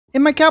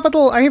In my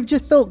capital, I have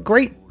just built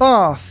Great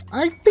Bath.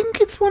 I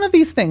think it's one of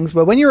these things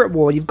where when you're at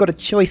war, you've got a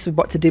choice of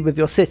what to do with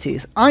your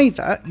cities.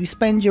 Either you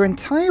spend your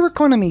entire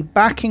economy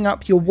backing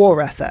up your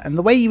war effort, and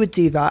the way you would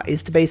do that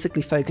is to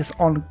basically focus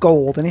on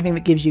gold, anything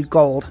that gives you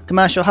gold.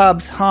 Commercial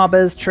hubs,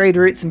 harbours, trade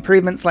routes,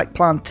 improvements like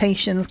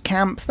plantations,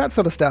 camps, that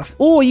sort of stuff.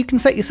 Or you can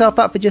set yourself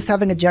up for just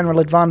having a general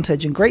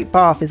advantage, and Great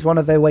Bath is one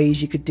of the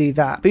ways you could do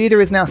that. Buda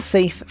is now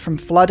safe from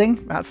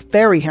flooding. That's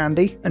very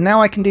handy. And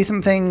now I can do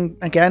something,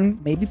 again,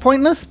 maybe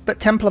pointless, but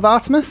Temple of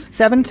Artemis,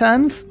 7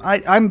 turns.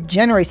 I'm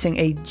generating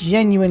a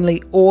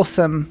genuinely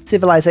awesome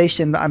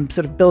civilization that I'm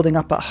sort of building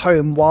up at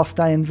home whilst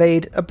I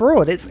invade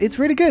abroad. It's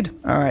really good.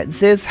 All right,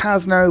 Ziz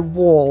has no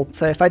wall.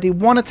 So if I do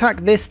one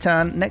attack this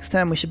turn, next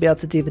turn we should be able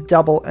to do the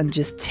double and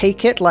just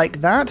take it like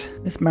that.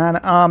 This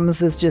man-at-arms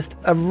has just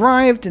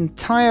arrived and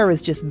Tyre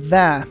is just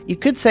there. You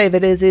could say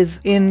that it is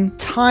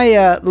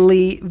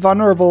entirely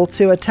vulnerable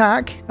to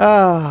attack.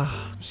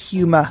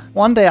 Humor.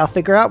 One day I'll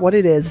figure out what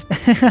it is.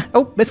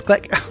 Oh,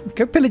 misclick. Let's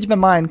go pillage the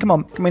mine. Come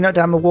on. Can we knock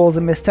down the walls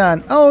in this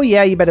turn? Oh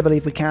yeah, you better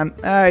believe we can.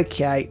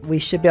 Okay, we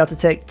should be able to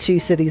take 2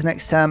 cities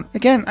next turn.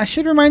 Again, I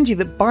should remind you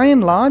that by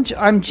and large,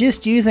 I'm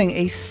just using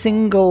a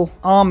single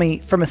army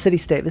from a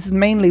city-state. This is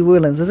mainly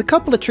Woolens. There's a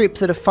couple of troops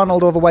that have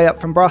funneled all the way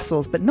up from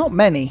Brussels, but not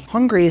many.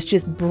 Hungary is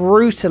just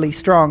brutally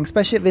strong,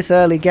 especially at this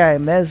early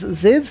game. There's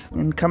Ziz,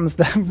 and comes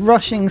the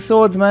rushing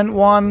swordsman.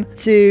 1,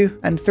 2,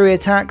 and 3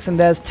 attacks, and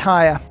there's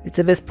Tyre. It's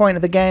at this point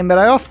of the game that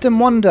I often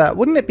wonder,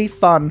 wouldn't it be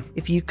fun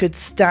if you could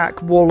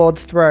stack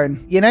Warlord's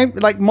Throne? You know,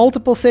 like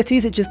multiple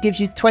cities, it just gives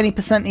you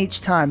 20%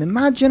 each time.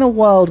 Imagine a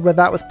world where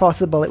that was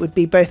possible. It would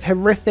be both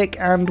horrific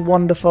and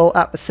wonderful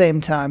at the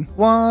same time.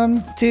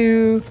 1,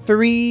 2,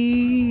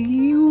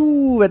 3.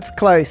 Ooh, it's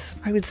close.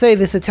 I would say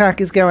this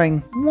attack is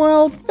going,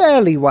 well,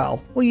 fairly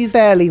well. We'll use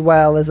fairly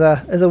well as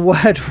a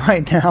word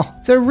right now.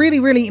 So a really,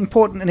 really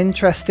important and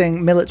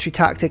interesting military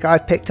tactic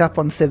I've picked up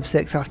on Civ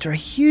 6 after a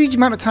huge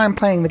amount of time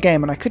playing the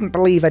game, and I couldn't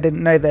believe I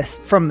didn't know this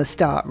from the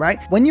start, right?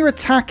 When you're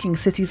attacking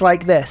cities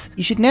like this,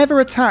 you should never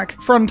attack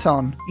front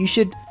on. You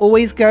should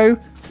always go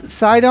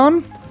side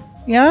on.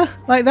 Yeah,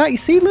 like that. You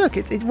see, look,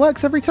 it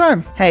works every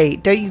time. Hey,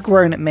 don't you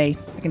groan at me.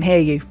 I can hear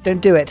you. Don't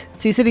do it.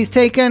 2 cities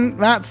taken.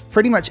 That's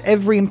pretty much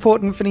every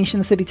important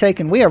Phoenician city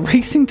taken. We are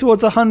racing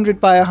towards 100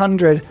 by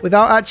 100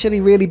 without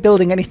actually really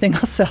building anything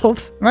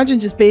ourselves. Imagine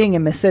just being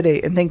in this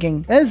city and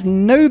thinking, there's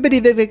nobody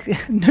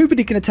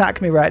nobody can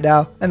attack me right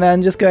now. And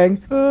then just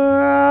going,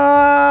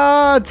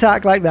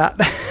 attack like that.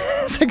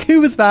 It's like,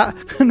 who was that?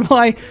 And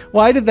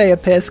why did they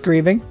appear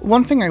screaming?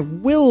 One thing I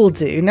will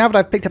do, now that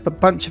I've picked up a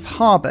bunch of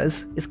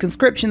harbours, is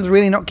conscription's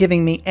really not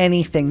giving me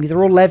anything. These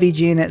are all levied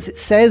units. It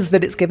says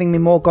that it's giving me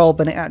more gold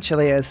than it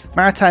actually is.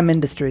 Maritime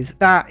industries.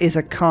 That is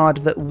a card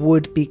that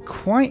would be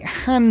quite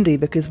handy,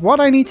 because what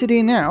I need to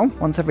do now,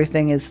 once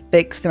everything is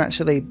fixed and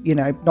actually, you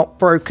know, not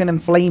broken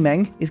and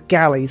flaming, is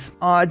galleys.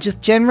 Just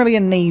generally a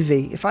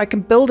navy. If I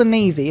can build a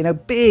navy, you know,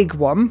 big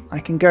one, I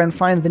can go and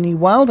find the new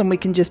world and we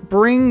can just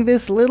bring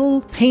this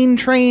little pain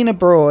train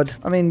abroad.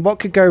 I mean, what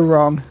could go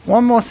wrong?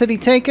 1 more city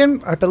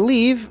taken. I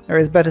believe there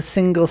is but a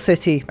single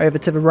city over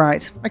to the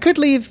right. I could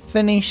leave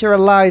Phoenicia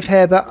alive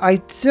here, but I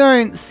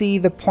don't see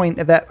the point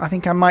of it. I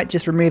think I might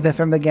just remove her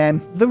from the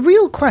game. The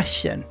real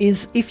question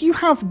is, if you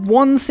have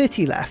 1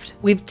 city left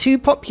with 2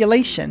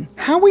 population,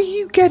 how are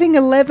you getting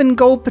 11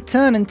 gold per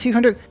turn and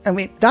 200? I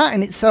mean, that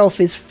in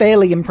itself is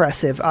fairly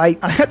impressive. I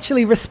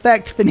actually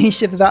respect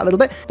Phoenicia for that a little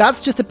bit.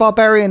 That's just a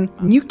barbarian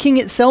nuking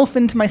itself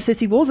into my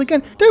city walls.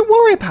 Again, don't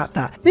worry about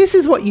that. This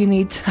is what you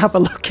need to have a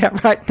look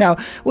at right now.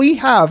 We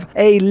have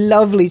a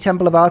lovely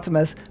Temple of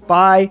Artemis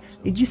by,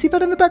 did you see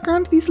that in the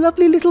background? These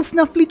lovely little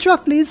snuffly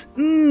truffles.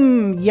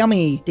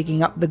 Yummy.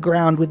 Digging up the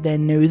ground with their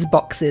nose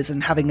boxes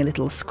and having a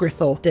little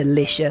scriffle.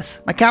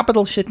 Delicious. My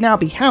capital should now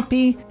be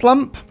happy,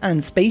 plump,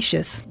 and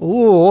spacious.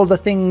 Ooh, all the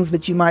things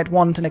that you might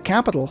want in a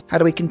capital. How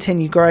do we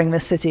continue growing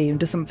this city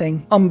into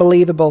something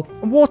unbelievable?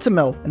 A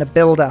watermill and a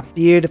builder.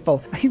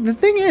 Beautiful. The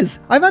thing is,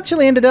 I've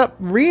actually ended up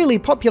really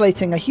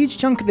populating a huge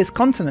chunk of this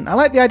continent. I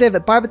like the idea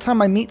that by the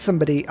time I meet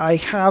somebody, I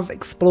have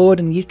explored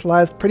and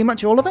utilized pretty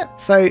much all of it.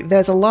 So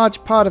there's a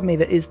large part of me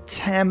that is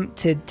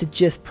tempted to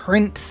just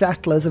print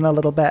settlers in a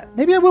little bit.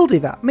 Maybe I will do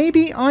that.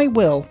 Maybe I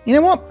will. You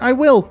know what? I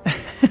will.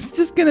 It's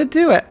just gonna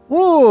do it.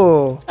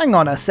 Whoa, hang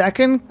on a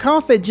second.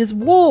 Carthage's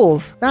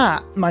walls.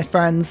 That, my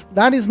friends,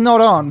 that is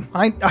not on.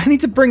 I need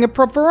to bring a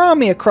proper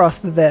army across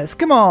for this.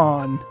 Come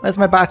on. There's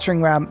my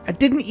battering ram. I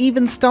didn't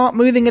even start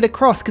moving it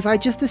across because I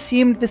just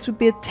assumed this would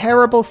be a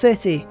terrible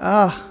city.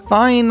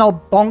 Fine,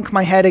 I'll bonk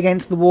my head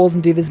against the walls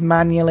and do this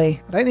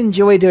manually. I don't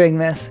enjoy doing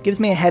this. It gives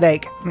me a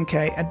headache.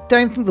 Okay, I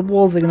don't think the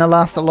walls are going to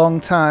last a long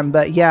time,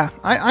 but yeah,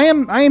 I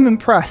am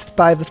impressed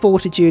by the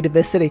fortitude of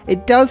this city.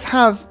 It does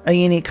have a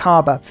unique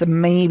harbour, so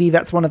maybe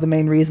that's one of the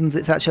main reasons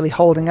it's actually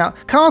holding out.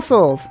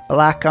 Castles!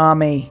 Black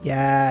Army.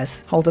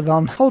 Yes. Hold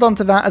on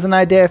to that as an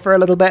idea for a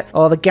little bit.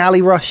 Oh, the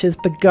galley rush has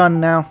begun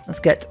now. Let's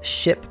get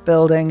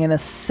shipbuilding in a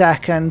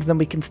second, then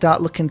we can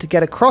start looking to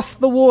get across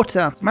the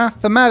water.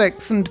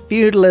 Mathematics and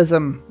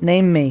feudalism.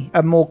 Name me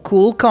a more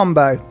cool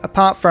combo,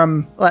 apart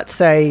from, let's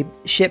say,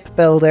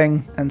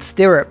 shipbuilding, and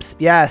stirrups.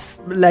 Yes,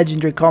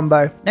 legendary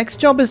combo. Next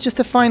job is just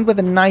to find where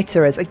the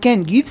niter is.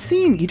 Again, you've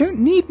seen, you don't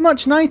need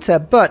much niter,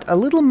 but a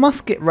little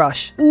musket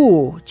rush.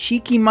 Ooh,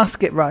 cheeky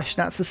musket rush.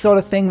 That's the sort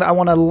of thing that I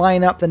want to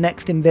line up the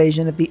next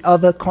invasion of the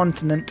other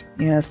continent.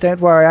 Yes, don't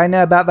worry, I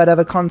know about that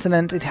other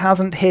continent. It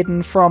hasn't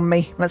hidden from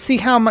me. Let's see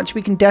how much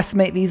we can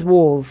decimate these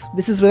walls.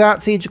 This is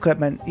without siege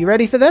equipment. You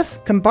ready for this?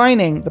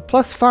 Combining the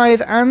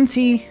 +5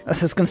 I was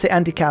just going to say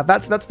anti-cav.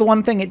 That's the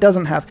one thing it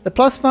doesn't have. The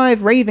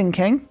 +5 Raven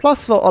King,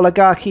 +4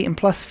 Oligarchy, and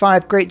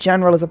 +5 Great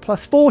General as a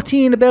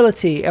 +14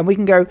 ability. And we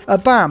can go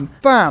bam,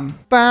 bam,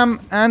 bam,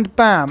 and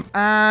bam.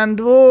 And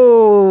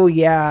oh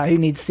yeah, who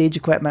needs siege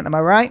equipment? Am I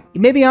right?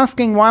 You may be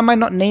asking, why am I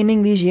not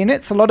naming these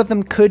units? A lot of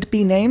them could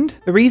be named.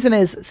 The reason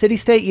is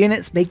city-state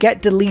units, they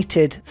get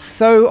deleted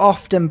so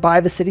often by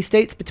the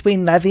city-states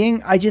between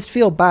levying. I just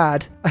feel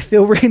bad. I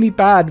feel really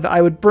bad that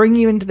I would bring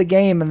you into the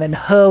game and then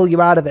hurl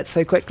you out of it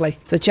so quickly.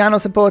 So channel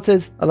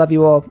supporters, I love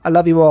you all. I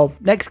love you all.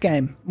 Next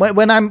game.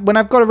 When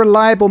I've got a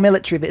reliable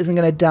military that isn't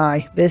going to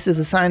die. This is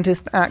a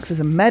scientist that acts as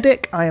a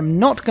medic. I am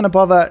not going to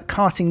bother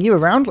carting you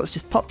around. Let's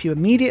just pop you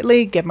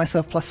immediately. Give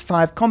myself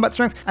 +5 combat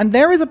strength. And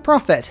there is a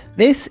profit.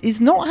 This is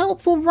not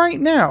helpful right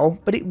now,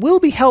 but it will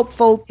be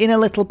helpful in a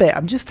little bit.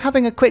 I'm just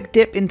having a quick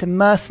dip into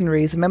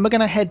mercenaries, and then we're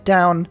going to head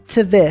down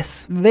to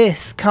this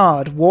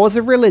card. Wars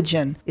of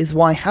Religion is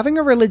why having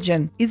a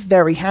religion is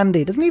very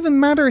handy. It doesn't even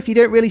matter if you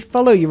don't really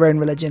follow your own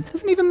religion. It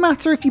doesn't even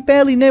matter if you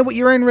barely know what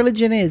your own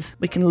religion is.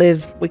 We can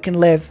live. We can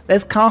live.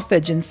 There's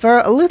Carthage, and for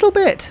a little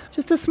bit,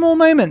 just a small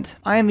moment,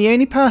 I am the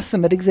only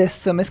person that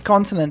exists on this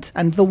continent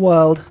and the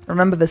world.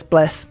 Remember this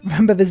bliss.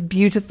 Remember this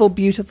beautiful,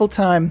 beautiful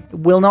time. It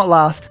will not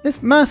last.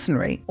 This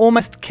mercenary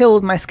almost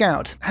killed my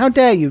scout. How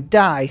dare you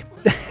die?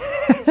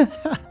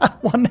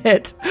 One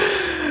hit.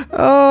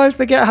 Oh, I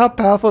forget how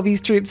powerful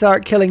these troops are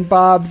at killing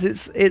barbs.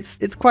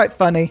 It's quite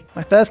funny.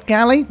 My first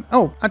galley?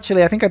 Oh,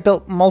 actually, I think I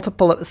built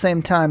multiple at the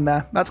same time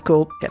there. That's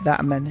cool. Get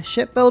that and then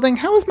shipbuilding.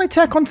 How is my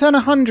tech on turn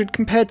 100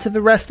 compared to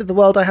the rest of the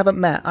world I haven't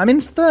met? I'm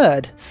in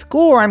third.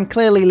 Score, I'm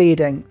clearly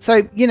leading.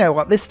 So, you know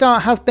what? This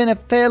start has been a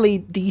fairly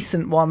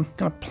decent one.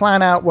 Gonna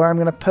plan out where I'm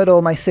gonna put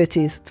all my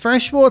cities.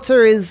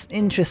 Freshwater is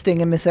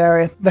interesting in this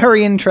area.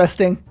 Very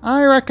interesting.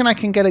 I reckon I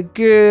can get a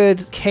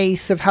good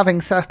case of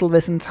having settled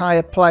this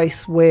entire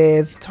place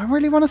with... Do I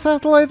really want to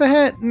settle over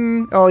here?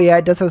 Oh yeah,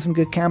 it does have some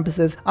good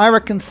campuses. I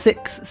reckon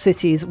 6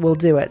 cities will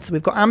do it. So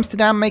we've got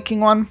Amsterdam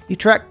making one.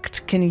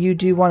 Utrecht, can you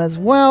do one as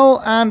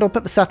well? And I'll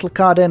put the settler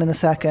card in a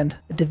second.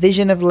 A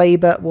division of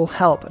labour will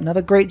help.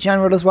 Another great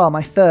general as well,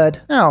 my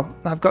third. Now,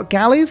 I've got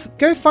galleys.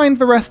 Go find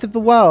the rest of the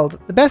world.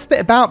 The best bit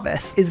about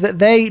this is that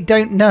they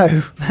don't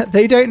know.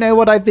 They don't know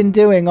what I've been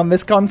doing on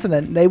this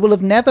continent. They will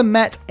have never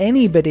met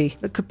anybody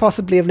that could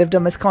possibly have lived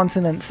on this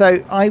continent.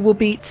 So I will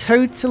be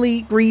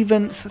totally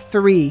grievance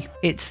free.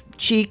 It's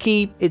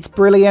cheeky, it's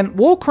brilliant.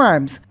 War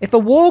crimes. If a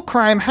war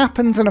crime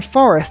happens in a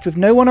forest with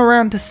no one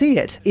around to see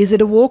it, is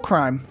it a war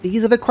crime?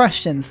 These are the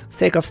questions. Let's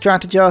take off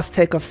Strategos,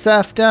 take off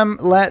Serfdom.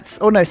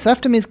 Oh no,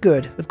 Serfdom is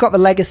good. We've got the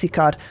Legacy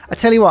card. I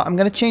tell you what, I'm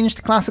going to change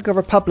to Classical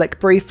Republic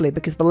briefly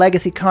because the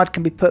Legacy card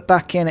can be put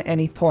back in at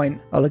any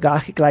point.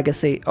 Oligarchic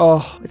Legacy.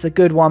 Oh, it's a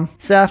good one.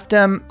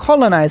 Serfdom,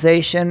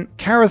 Colonization,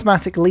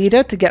 Charismatic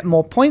Leader to get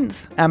more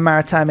points, and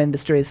Maritime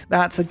Industries.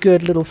 That's a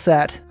good little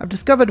set. I've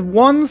discovered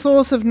one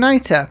source of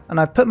niter, and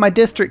I've put my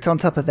district on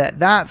top of it.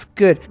 That's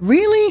good.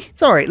 Really?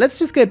 Sorry, let's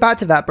just go back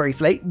to that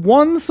briefly.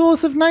 One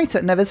source of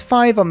niter. No, there's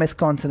 5 on this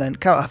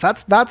continent.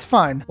 That's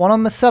fine. One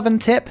on the southern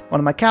tip,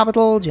 one on my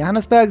capital.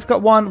 Johannesburg's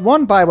got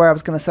one by where I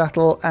was going to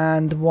settle,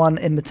 and one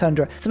in the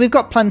tundra. So we've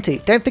got plenty.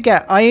 Don't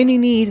forget, I only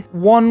need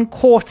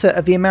 1/4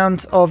 of the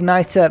amount of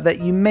niter that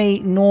you may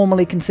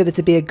normally consider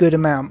to be a good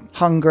amount.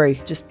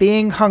 Hungry. Just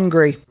being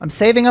hungry. I'm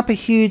saving up a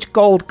huge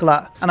gold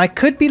glut, and I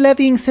could be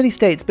levying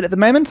city-states, but at the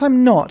moment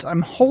I'm not.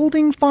 I'm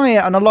holding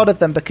fire on a lot of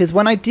them because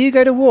when I do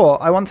go to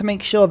war, I want to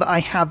make sure that I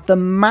have the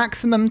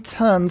maximum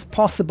turns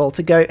possible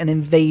to go and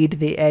invade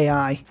the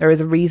AI. There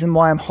is a reason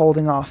why I'm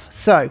holding off.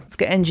 So let's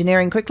get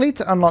engineering quickly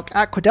to unlock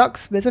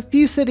aqueducts. There's a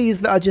few cities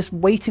that are just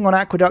waiting on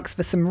aqueducts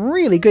for some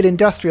really good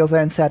industrial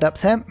zone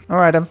setups here. All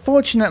right,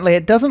 unfortunately,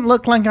 it doesn't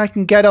look like I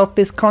can get off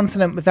this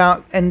continent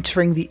without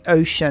entering the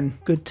ocean.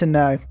 Good to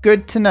know.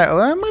 Good to know.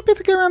 I might be able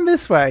to go around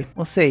this way.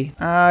 We'll see.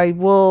 I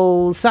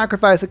will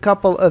sacrifice a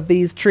couple of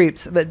these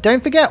troops. But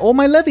don't forget, all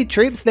my levy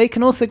troops, they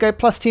can also go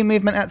 +2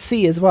 movement at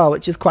sea as well,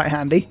 which is quite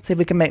handy. See if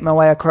we can make my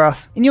way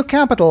across. In your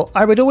capital,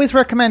 I would always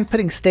recommend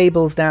putting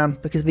stables down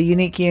because the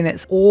unique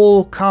units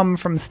all come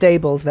from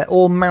stables. They're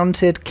all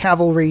mounted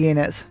cavalry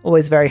units.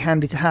 Always very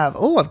handy to have.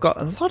 Oh, I've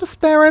got a lot of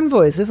spare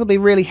envoys. This will be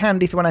really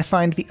handy for when I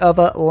find the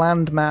other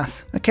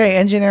landmass. Okay,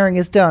 engineering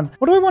is done.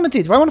 What do I want to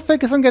do? Do I want to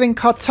focus on getting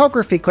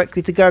cartography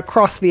quickly to go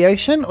across the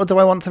ocean, or do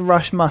I want to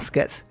rush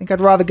muskets? I think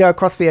I'd rather go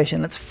across the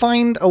ocean. Let's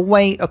find a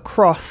way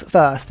across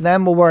first.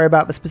 Then we'll worry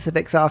about the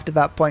specifics after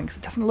that point because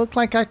it doesn't look like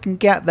like I can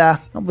get there.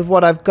 Not with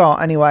what I've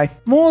got, anyway.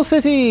 More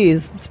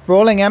cities!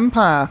 Sprawling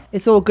empire.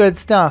 It's all good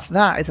stuff.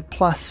 That is a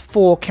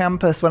 +4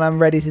 campus when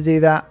I'm ready to do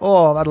that.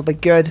 Oh, that'll be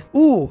good.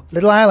 Ooh,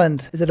 little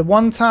island. Is it a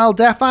one-tile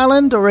death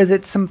island, or is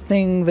it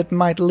something that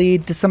might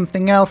lead to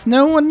something else?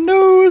 No one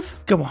knows.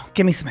 Come on,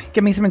 give me something.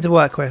 Give me something to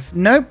work with.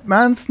 Nope,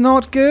 man's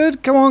not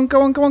good. Come on,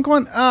 come on, come on, come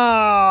on.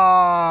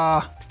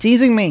 Ah, it's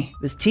teasing me.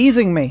 It was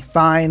teasing me.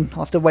 Fine,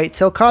 I'll have to wait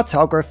till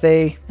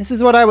cartography. This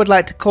is what I would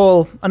like to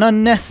call an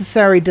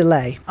unnecessary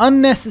delay.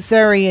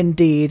 Unnecessary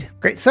indeed.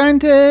 Great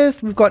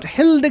scientist. We've got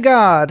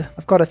Hildegard.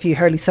 I've got a few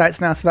holy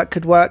sites now, so that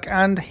could work.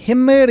 And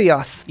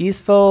Himerios.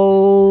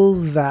 Useful.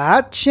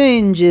 That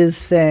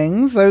changes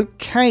things.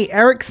 Okay,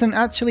 Ericsson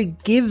actually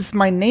gives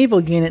my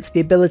naval units the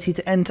ability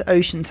to enter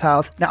ocean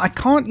tiles. Now, I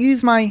can't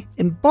use my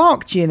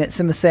embarked units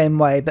in the same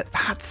way, but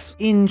that's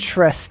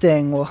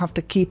interesting. We'll have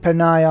to keep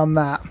an eye on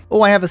that.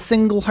 Oh, I have a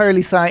single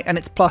holy site and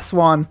it's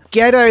 +1.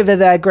 Get over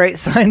there, great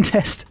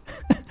scientist.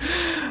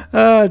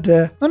 Oh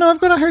dear. Oh no,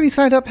 I've got a holy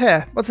site up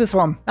here. What's this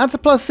one? That's a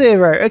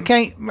 +0.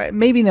 Okay,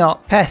 maybe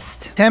not.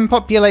 Pest. 10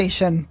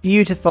 population.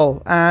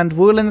 Beautiful. And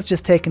Wulin's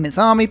just taken its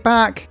army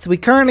back. So we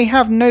currently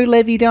have no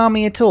levied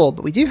army at all,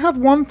 but we do have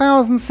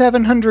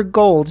 1,700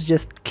 gold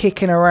just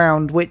kicking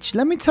around, which,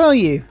 let me tell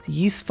you, a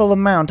useful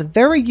amount. A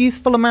very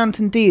useful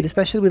amount indeed,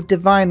 especially with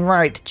Divine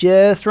Right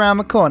just around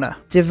the corner.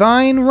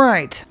 Divine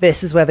Right.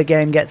 This is where the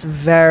game gets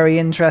very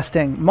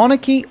interesting.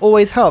 Monarchy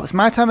always helps.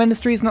 Maritime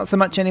Industries, not so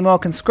much anymore.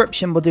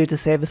 Conscription will do to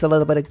save us a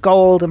little bit of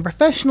gold, and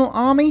professional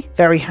army,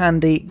 very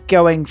handy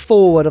going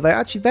forward, although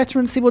actually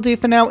veterancy will do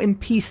for now in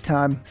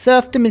peacetime.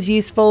 Serfdom is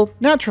useful,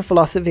 natural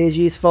philosophy is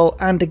useful,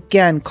 and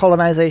again,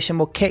 colonization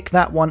will kick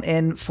that one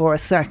in for a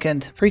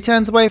second. 3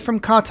 turns away from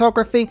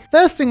cartography.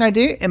 First thing I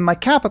do in my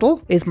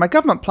capital is my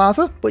government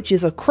plaza, which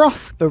is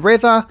across the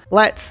river.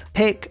 Let's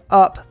pick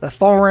up the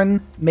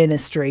foreign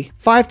ministry.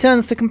 5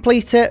 turns to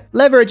complete it.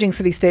 Leveraging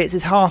city-states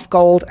is half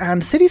gold,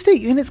 and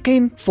city-state units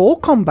gain 4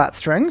 combat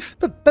strength,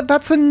 but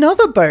that's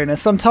another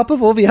bonus on top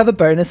of all the other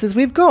bonuses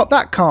we've got.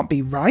 That can't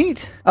be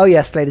right. Oh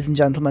yes, ladies and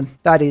gentlemen,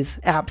 that is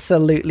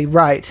absolutely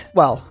right.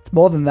 Well, it's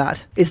more than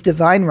that. It's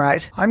divine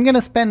right. I'm going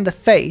to spend the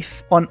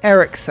faith on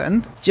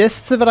Ericsson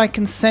just so that I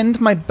can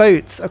send my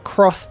boats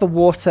across the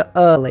water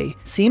early.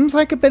 Seems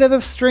like a bit of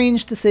a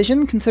strange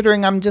decision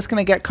considering I'm just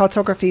going to get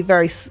cartography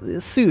very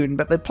soon,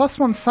 but the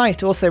 +1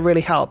 site also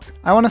really helps.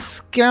 I want to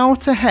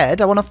scout ahead.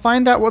 I want to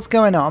find out what's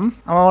going on.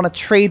 I want to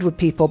trade with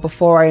people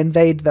before I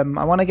invade them.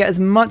 I want to get as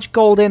much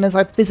gold in as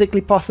I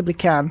physically possibly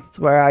can.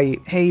 So where are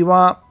you? Here you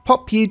are.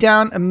 Pop you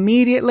down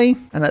immediately,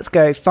 and let's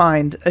go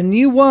find a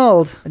new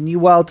world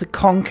to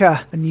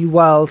conquer, a new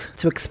world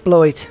to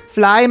exploit.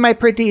 Fly, my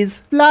pretties,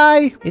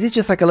 fly. It is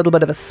just like a little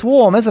bit of a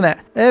swarm, isn't it?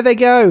 There they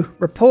go.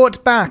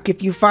 Report back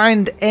if you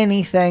find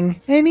anything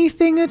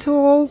at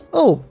all.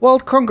 Oh,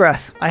 World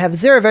Congress. I have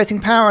 0 voting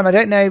power and I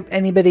don't know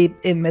anybody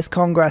in this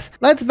Congress.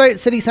 Let's vote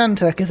city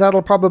centre because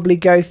that'll probably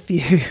go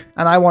few,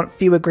 and I want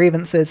fewer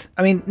grievances.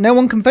 I mean, no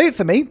one can vote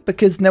for me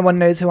because no one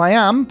knows who I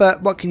am,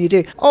 but what can you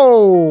do?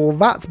 Oh,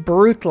 that's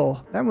brutal.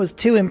 That was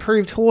 2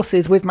 improved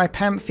horses with my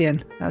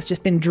pantheon. That's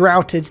just been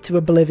droughted to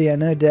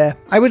oblivion, oh dear.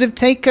 I would have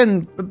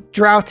taken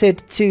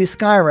droughted to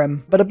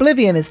Skyrim, but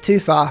oblivion is too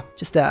far.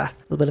 Just a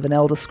little bit of an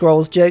Elder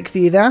Scrolls joke for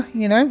you there,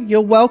 you know,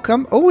 you're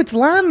welcome. Oh, it's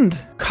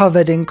land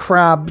covered in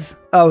crabs.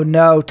 Oh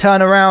no,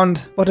 turn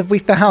around. What have we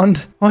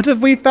found? What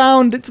have we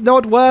found? It's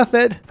not worth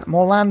it.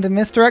 More land in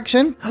this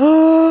direction.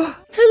 Oh,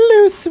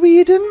 hello,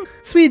 Sweden.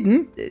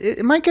 Sweden,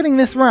 am I getting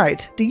this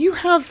right? Do you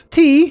have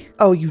tea?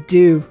 Oh, you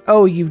do.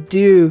 Oh, you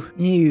do.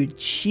 You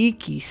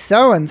cheeky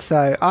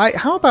so-and-so.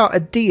 How about a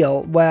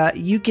deal where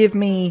you give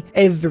me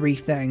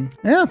everything?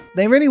 Yeah,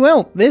 they really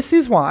will. This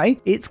is why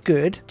it's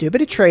good. Do a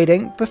bit of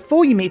trading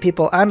before you meet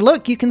people. And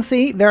look, you can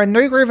see there are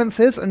no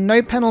grievances and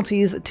no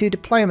penalties to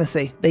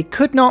diplomacy. They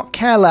could not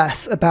care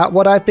less about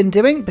what I've been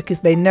doing because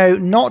they know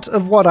not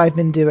of what I've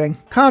been doing.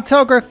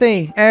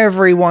 Cartography.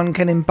 Everyone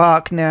can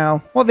embark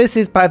now. What this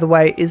is, by the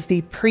way, is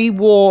the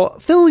pre-war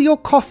fill your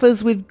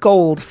coffers with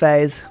gold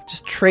phase.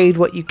 Just trade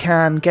what you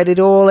can, get it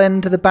all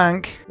into the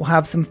bank. We'll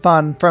have some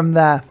fun from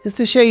there. Just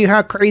to show you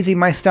how crazy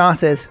my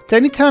start is. It's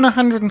only turn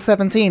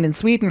 117 and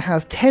Sweden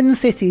has 10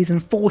 cities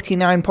and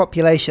 49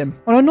 population.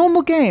 On a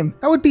normal game,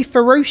 that would be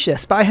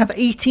ferocious, but I have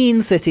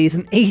 18 cities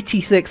and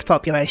 86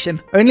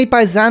 population. Only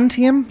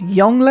Byzantium,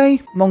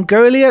 Yongle,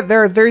 Mongolia,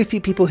 there are very few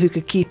people who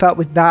could keep up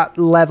with that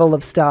level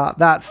of start.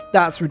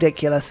 That's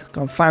ridiculous.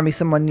 Go on, find me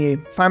someone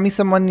new. Find me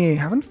someone new.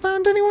 Haven't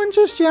found anyone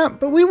just yet,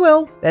 but we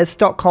will. There's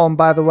Stockholm,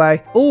 by the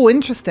way. Oh,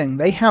 interesting.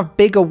 They have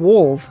bigger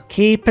walls.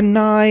 Keep an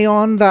eye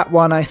on that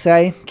one, I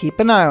say. Keep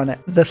an eye on it.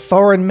 The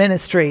foreign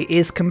ministry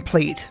is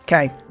complete.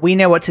 Okay, we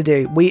know what to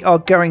do. We are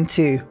going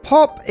to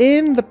pop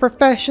in the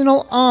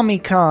professional army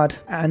card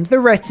and the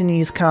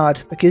retinues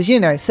card because, you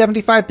know,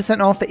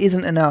 75% off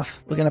isn't enough.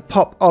 We're going to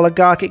pop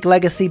oligarchic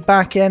legacy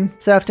back in.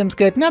 Serfdom's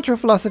good. Natural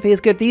philosophy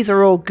is good. These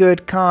are all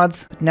good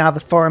cards. But now the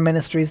foreign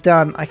ministry is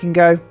done. I can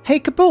go, hey,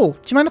 Kabul, do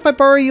you mind if I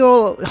borrow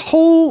your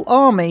whole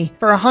army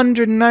for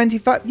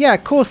 195. Yeah,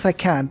 of course I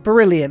can.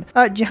 Brilliant.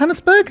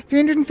 Johannesburg,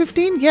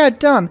 315. Yeah,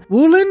 done.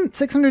 Woolen,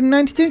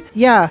 692.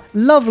 Yeah,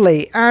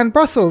 lovely. And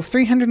Brussels,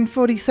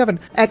 347.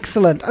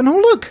 Excellent. And oh,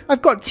 look,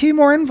 I've got 2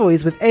 more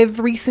envoys with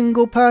every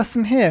single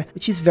person here,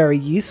 which is very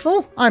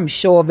useful. I'm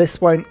sure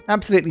this won't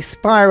absolutely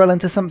spiral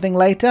into something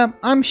later.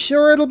 I'm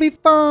sure it'll be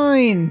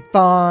fine.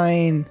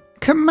 Fine.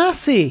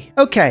 Kamasi.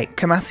 Okay,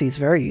 Kamasi is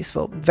very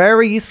useful.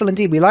 Very useful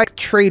indeed. We like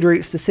trade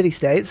routes to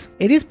city-states.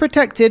 It is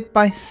protected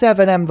by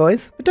 7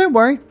 envoys, but don't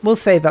worry, we'll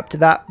save up to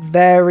that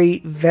very,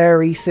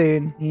 very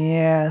soon.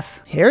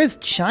 Yes. Here is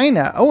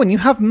China. Oh, and you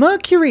have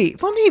Mercury.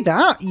 Funny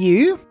that,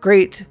 you.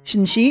 Great.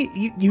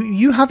 Shinshi,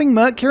 you having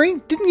Mercury?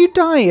 Didn't you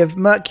die of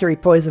mercury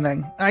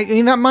poisoning? I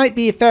mean, that might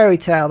be a fairy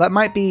tale. That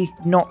might be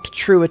not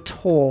true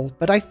at all,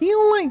 but I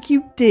feel like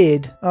you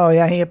did. Oh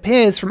yeah, he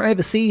appears from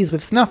overseas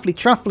with snuffly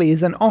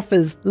trufflies and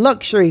offers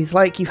luxuries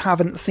like you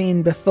haven't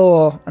seen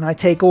before, and I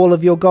take all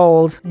of your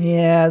gold.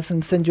 Yes,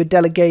 and send you a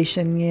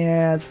delegation.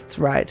 Yes, that's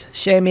right.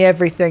 Show me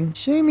everything.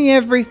 Show me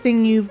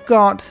everything you've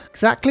got.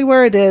 Exactly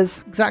where it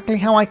is. Exactly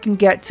how I can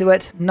get to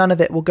it. None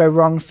of it will go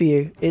wrong for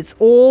you. It's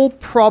all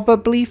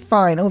probably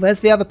fine. Oh,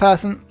 there's the other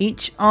person.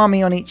 Each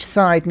army on each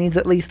side needs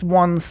at least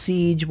 1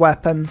 siege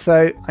weapon,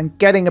 so I'm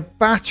getting a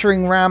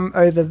battering ram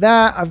over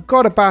there. I've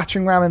got a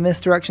battering ram in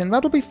this direction.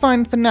 That'll be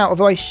fine for now,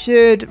 although I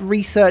should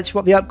research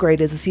what the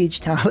upgrade is. A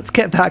siege tower. Let's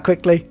get back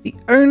quickly. The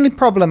only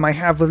problem I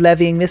have with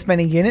levying this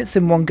many units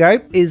in one go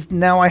is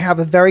now I have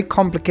a very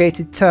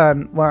complicated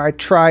turn where I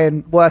try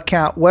and work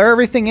out where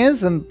everything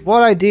is and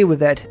what I do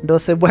with it, and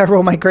also where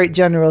all my great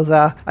generals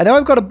are. I know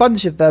I've got a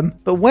bunch of them,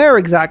 but where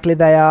exactly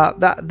they are,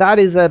 that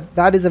is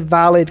a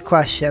valid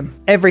question.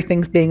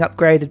 Everything's being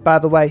upgraded, by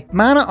the way.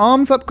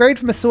 Man-at-arms upgrade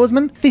from a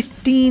swordsman,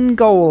 15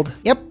 gold.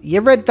 Yep,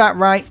 you read that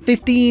right.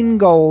 15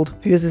 gold.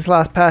 Who's this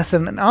last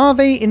person? And are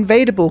they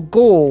invadable?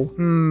 Gaul.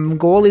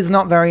 Gaul is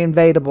not very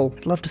invadable.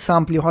 I'd love to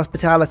sample your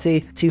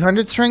hospitality.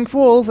 200 strength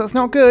walls, that's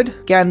not good.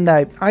 Again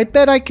though, I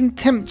bet I can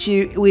tempt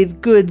you with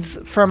goods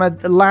from a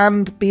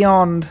land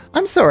beyond.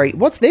 I'm sorry,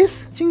 what's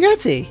this?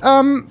 Chingeti.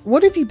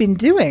 What have you been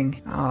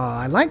doing? Oh,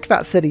 I like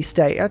that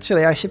city-state.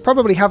 Actually, I should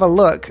probably have a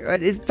look.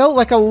 It felt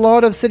like a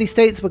lot of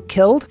city-states were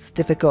killed. It's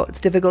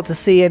difficult to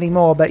see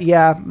anymore, but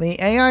yeah,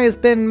 the AI has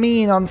been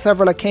mean on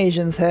several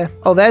occasions here.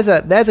 Oh, there's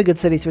a good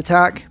city to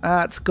attack.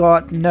 That's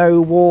got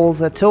no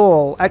walls at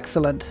all.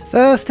 Excellent.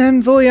 First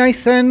envoy I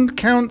send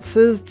counts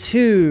as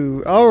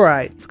 2.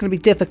 Alright, it's going to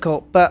be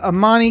difficult, but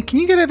Amani, can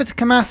you get over to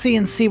Kamasi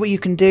and see what you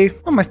can do?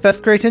 Oh, my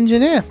first great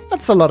engineer.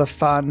 That's a lot of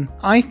fun.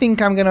 I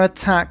think I'm going to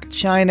attack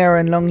China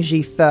and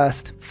Longji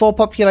first. 4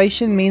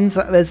 population means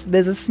that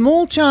there's a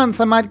small chance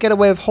I might get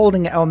away with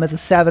holding it. Oh, and there's a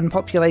 7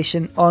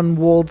 population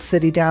unwalled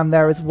city down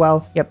there as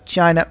well. Yep,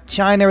 China.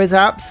 China is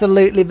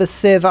absolutely the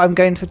civ I'm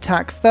going to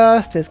attack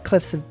first. There's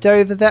Cliffs of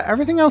Dover there.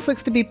 Everything else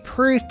looks to be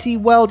pretty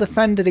well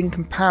defended in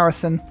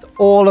comparison.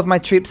 All of my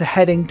troops are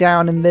heading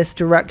down in this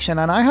direction,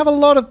 and I have a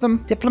lot of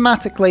them.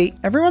 Diplomatically,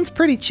 everyone's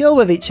pretty chill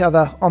with each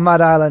other on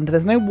that island.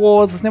 There's no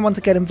wars, there's no one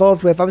to get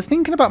involved with. I was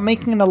thinking about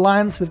making an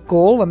alliance with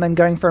Gaul and then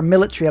going for a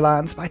military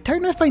alliance, but I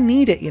don't know if I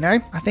need it, you know?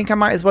 I think I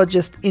might as well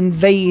just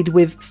invade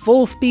with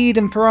full speed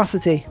and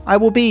ferocity. I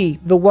will be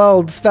the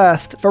world's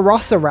first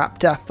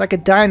Velociraptor. It's like a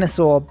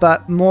dinosaur,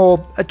 but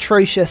more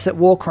atrocious at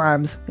war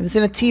crimes. Have you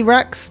seen a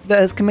T-Rex that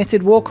has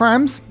committed war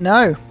crimes?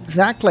 No.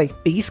 Exactly.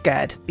 Be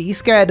scared. Be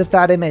scared of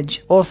that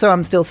image. Also,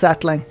 I'm still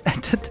settling.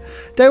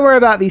 Don't worry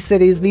about these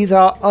cities. These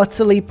are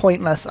utterly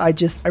pointless. I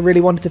really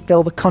wanted to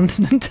fill the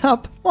continent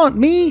up. What,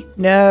 me?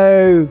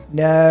 No.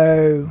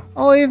 No.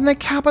 Oh, even the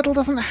capital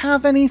doesn't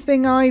have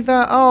anything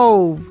either.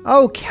 Oh,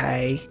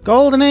 okay.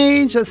 Golden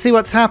Age. Let's see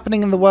what's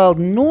happening in the world.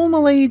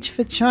 Normal Age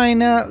for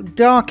China.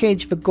 Dark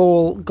Age for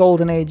Gaul.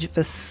 Golden Age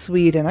for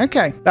Sweden.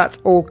 Okay, that's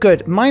all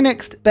good. My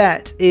next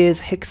bet is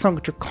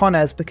Hicksonk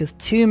Dracones because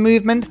 2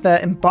 movement,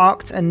 they're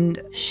embarked and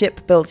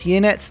ship-built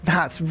units.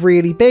 That's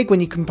really big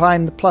when you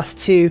combine the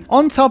 +2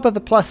 on top of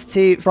the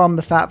 +2 from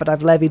the fact that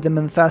I've levied them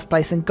in the first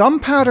place. And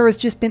gunpowder has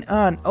just been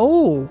earned.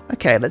 Oh,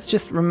 okay, let's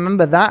just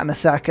remember that in a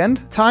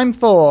second. Time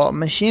for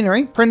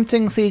machinery,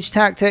 printing, siege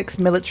tactics,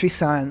 military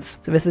science.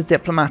 So this is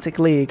Diplomatic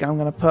League. I'm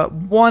going to put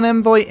 1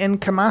 envoy in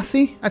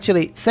Kamasi.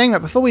 Actually, saying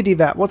that, before we do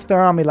that, what's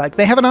their army like?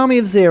 They have an army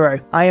of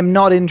 0. I am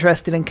not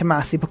interested in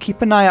Kamasi, but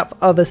keep an eye out for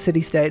other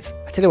city-states.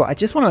 I tell you what, I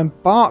just want to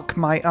embark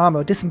my army,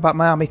 or disembark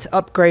my army to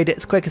upgrade it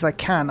as quick as I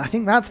can. I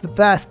think that's the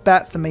best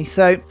bet for me.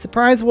 So,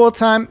 surprise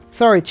wartime.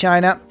 Sorry,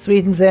 China.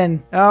 Sweden's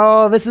in.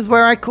 Oh, this is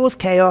where I cause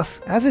chaos.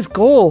 As is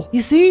Gaul.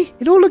 You see?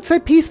 It all looked so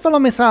peaceful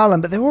on this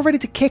island, but they're all ready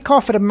to kick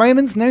off at a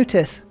moment's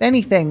notice. If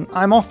anything,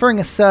 I'm offering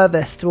a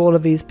service to all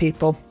of these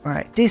people.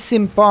 Right,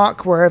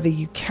 disembark wherever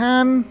you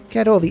can.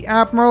 Get all the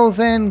admirals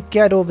in.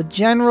 Get all the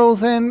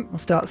generals in. We'll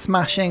start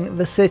smashing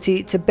the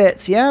city to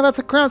bits. Yeah, that's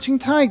a crouching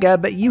tiger,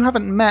 but you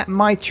haven't met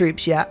my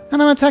troops yet.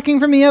 And I'm attacking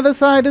from the other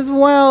side as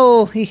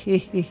well.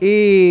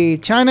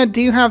 China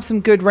do have some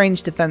good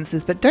range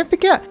defenses, but don't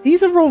forget,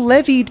 these are all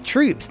levied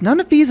troops. Plus, none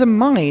of these are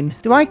mine.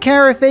 Do I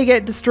care if they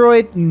get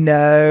destroyed?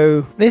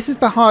 No. This is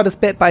the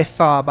hardest bit by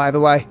far, by the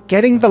way.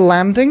 Getting the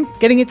landing,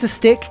 getting it to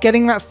stick,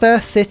 getting that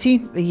first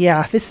city.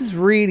 Yeah, this is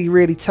really,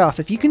 really tough.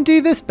 If you can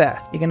do this bit,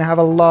 you're going to have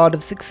a lot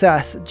of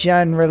success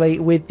generally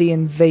with the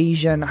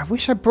invasion. I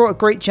wish I brought a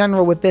great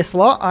general with this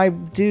lot. I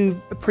do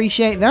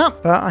appreciate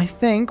that. But I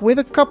think with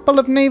a couple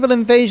of naval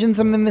invasions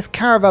and then this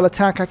caravel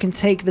attack, I can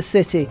take the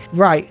city.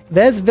 Right,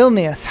 there's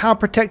Vilnius. How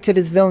protected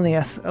is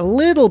Vilnius? A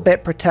little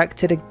bit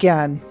protected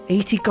again.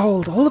 80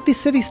 gold. All of these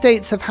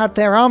city-states have had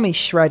their armies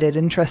shredded,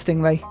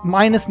 interestingly.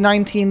 Minus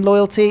 19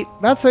 loyalty.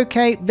 That's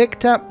okay.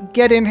 Victor,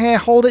 get in here.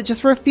 Hold it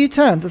just for a few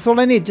turns. That's all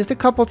I need. Just a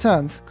couple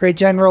turns. Great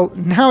General,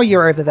 now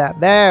you're over there.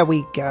 There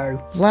we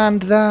go.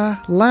 Land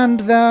there.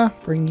 Land there.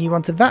 Bring you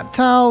onto that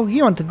tile.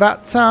 You onto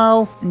that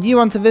tile. And you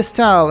onto this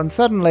tile. And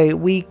suddenly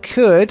we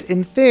could,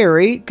 in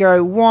theory,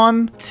 go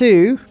 1,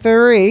 2,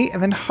 3,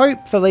 and then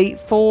hopefully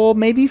 4,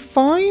 maybe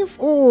 5?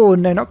 Oh,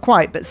 no, not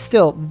quite, but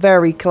still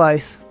very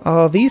close.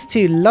 Oh, these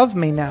two love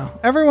me now.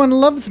 Everyone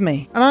loves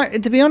me.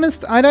 And to be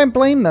honest, I don't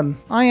blame them.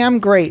 I am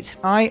great.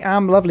 I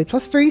am lovely.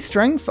 Plus 3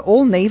 strength for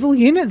all naval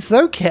units?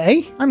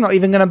 Okay. I'm not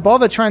even going to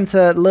bother trying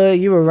to lure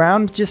you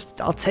around. Just,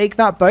 I'll take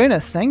that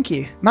bonus. Thank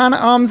you. Man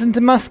at arms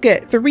into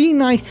musket. 3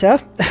 niter.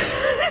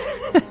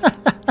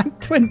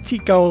 20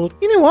 gold.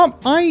 You know what?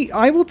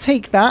 I will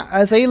take that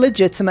as a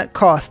legitimate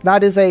cost.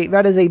 That is a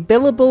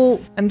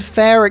billable and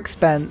fair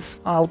expense.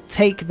 I'll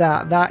take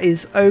that. That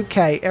is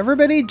okay.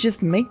 Everybody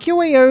just make your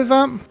way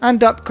over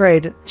and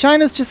upgrade.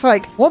 China's just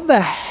like, what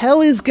the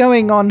hell is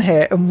going on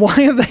here? And why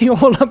are they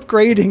all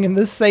upgrading in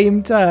the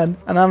same turn?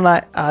 And I'm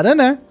like, I don't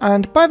know.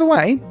 And by the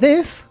way,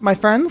 this, my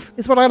friends,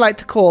 is what I like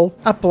to call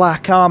a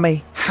black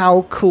army.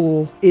 How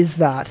cool is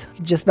that?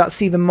 You just about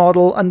see the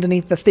model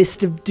underneath the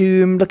Fist of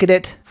Doom. Look at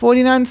it.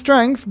 49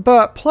 strength,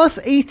 but plus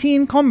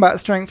 18 combat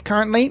strength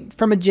currently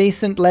from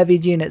adjacent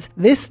levied units.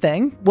 This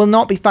thing will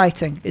not be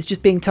fighting. It's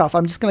just being tough.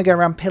 I'm just going to go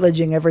around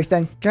pillaging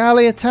everything.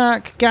 Galley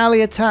attack,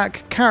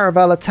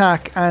 caravel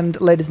attack, and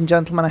ladies and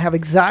gentlemen, I have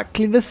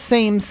exactly the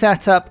same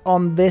setup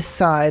on this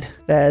side.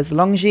 There's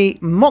Longji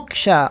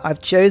Moksha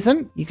I've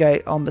chosen. You go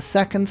on the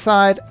second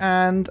side,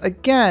 and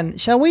again,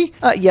 shall we?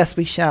 Yes,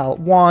 we shall.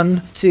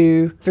 1,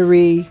 2,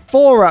 3,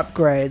 4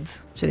 upgrades.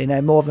 Actually,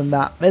 no, more than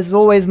that. There's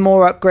always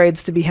more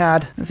upgrades to be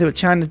had. Let's see what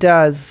China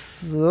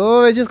does.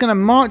 Oh, they're just going to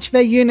march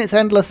their units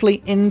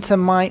endlessly into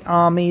my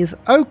armies.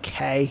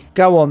 Okay,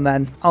 go on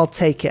then. I'll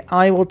take it.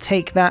 I will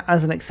take that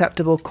as an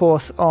acceptable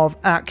course of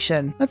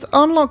action. Let's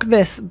unlock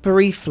this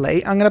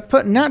briefly. I'm going to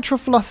put natural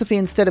philosophy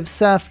instead of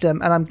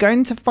serfdom, and I'm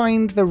going to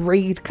find the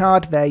raid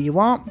card. There you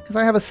are. Because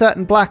I have a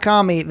certain black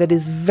army that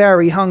is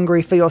very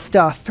hungry for your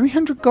stuff.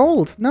 300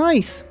 gold.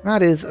 Nice.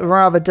 That is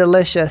rather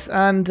delicious.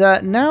 And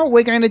now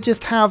we're going to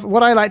just have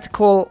what I like to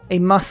call a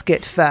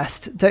musket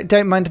fest.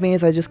 Don't mind me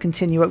as I just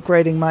continue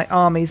upgrading my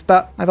armies,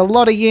 but I have a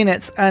lot of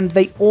units and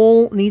they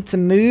all need to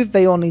move,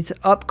 they all need to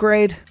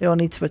upgrade, they all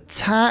need to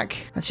attack.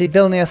 Actually,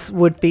 Vilnius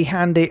would be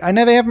handy. I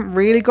know they haven't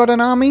really got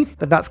an army,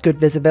 but that's good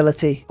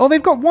visibility. Oh,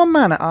 they've got 1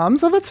 man at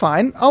arms. Oh, that's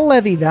fine. I'll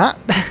levy that.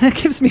 It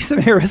gives me some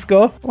hero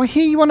score. Oh, I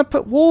hear you want to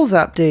put walls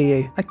up, do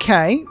you?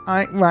 Okay,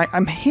 right,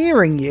 I'm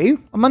hearing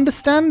you. I'm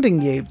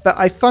understanding you, but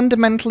I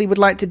fundamentally would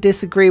like to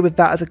disagree with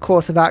that as a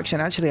course of action.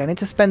 Actually, I need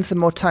to spend some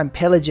more time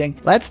pillaging.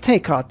 Let's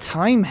take our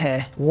time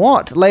here.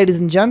 What, ladies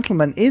and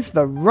gentlemen, is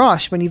the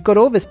rush? When you've got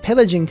all this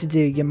pillaging to do,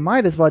 you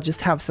might as well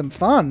just have some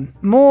fun.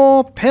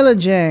 More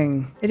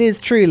pillaging. It is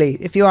truly,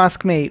 if you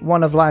ask me,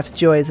 one of life's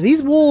joys.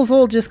 These walls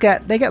all just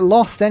get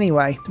lost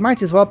anyway. You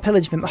might as well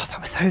pillage them. Oh, that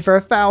was over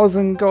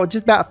 1,000 gold.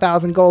 Just about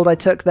 1,000 gold I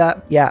took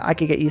that. Yeah, I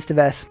could get used to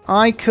this.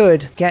 I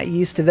could get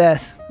used to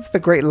this. It's the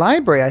Great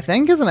Library, I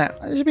think, isn't it?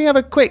 Should we have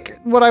a quick,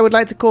 what I would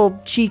like to call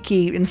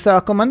cheeky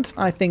encirclement?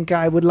 I think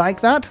I would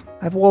like that.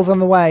 I have walls on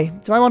the way.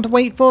 Do I want to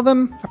wait for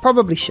them? I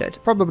probably should.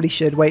 Probably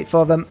should wait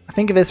for them. I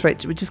think at this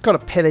rate, we just got to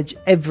pillage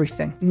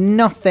everything.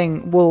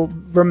 Nothing will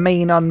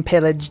remain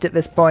unpillaged at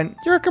this point.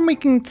 Do you reckon we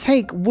can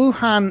take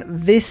Wuhan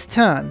this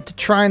turn to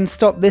try and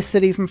stop this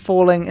city from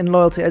falling in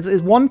loyalty?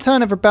 There's 1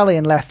 turn of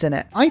rebellion left in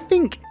it. I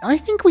think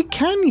we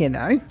can, you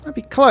know. Might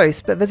be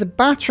close, but there's a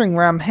battering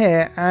ram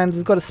here and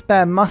we've got a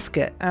spare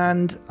musket.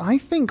 And I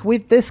think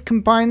with this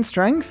combined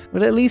strength,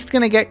 we're at least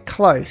going to get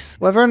close.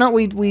 Whether or not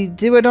we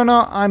do it or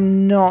not,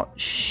 I'm not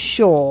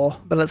sure.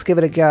 But let's give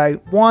it a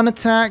go. 1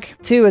 attack,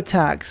 2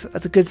 attacks.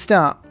 That's a good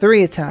start.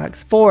 3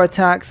 attacks, 4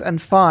 attacks,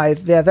 and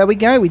 5. Yeah, there we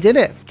go. We did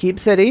it. Keep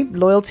city,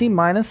 loyalty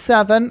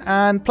 -7,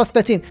 and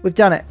 +13. We've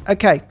done it.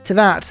 Okay, to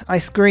that, I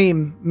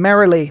scream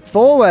merrily,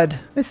 forward.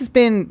 This has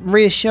been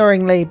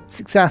reassuringly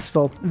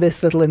successful,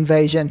 this little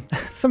invasion.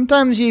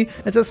 Sometimes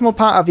there's a small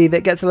part of you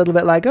that gets a little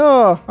bit like,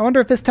 oh, I wonder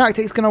if this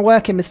tactic's going to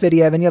work in this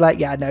video. Then you're like,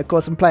 yeah, no, of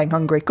course I'm playing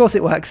Hungary. Of course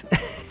it works.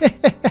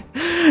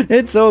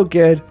 It's all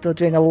good. Still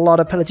doing a lot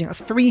of pillaging.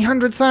 That's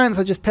 300 science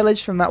I just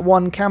pillaged from that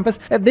one campus.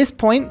 At this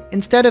point,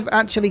 instead of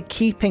actually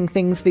keeping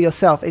things for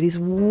yourself, it is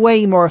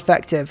way more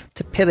effective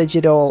to pillage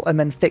it all and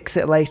then fix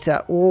it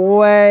later.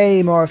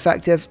 Way more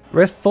effective.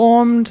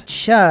 Reformed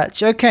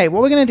Church. Okay,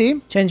 what we're going to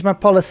do, change my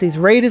policies.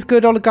 Raid is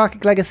good,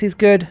 oligarchic legacy is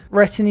good,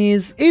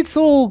 retinues, it's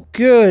all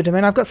good. I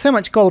mean, I've got so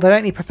much gold, I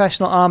don't need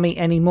professional army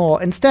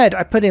anymore. Instead,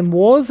 I put in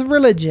wars of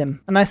religion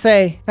and I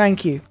say,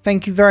 thank you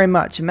very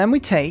much. And then we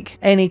take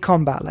any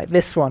combat like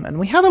this one and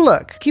we have a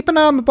look. Keep an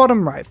eye on the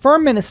bottom right.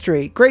 Foreign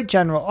Ministry, Great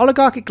General,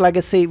 oligarchic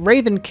legacy,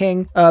 Raven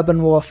King,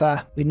 urban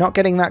warfare. We're not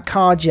getting that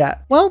card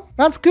yet. Well,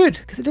 that's good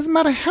because it doesn't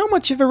matter how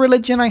much of a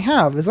religion I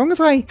have. As long as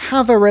I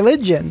have a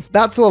religion,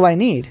 that's all I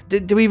need.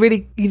 Do we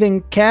really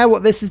even care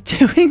what this is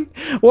doing?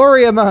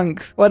 Warrior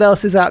monks. What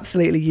else is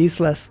absolutely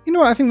useless? You know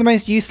what I think the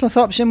most useless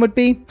option would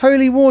be?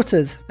 Holy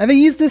waters. Ever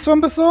used this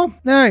one before?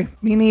 No,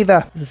 me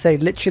neither. As I say,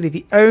 literally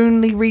the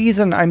only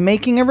reason I'm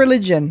making a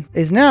religion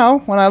is now,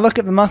 when I look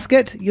at the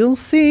musket, you'll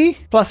see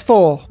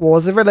 +4,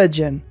 wars of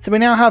religion. So we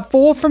now have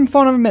 4 from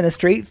Foreign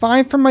Ministry,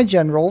 5 from my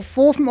general,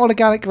 4 from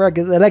oligarchic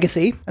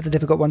legacy, that's a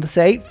difficult one to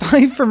say,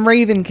 5 from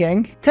Raven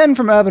King, 10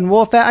 from urban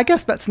warfare, I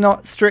guess that's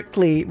not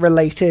strictly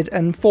related,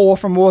 and 4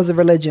 from wars of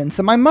religion.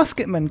 So my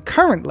musketman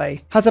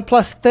currently has a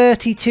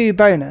 +32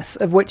 bonus,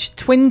 of which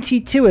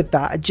 22 of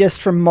that are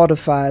just from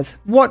modifiers.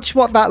 Watch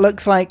what that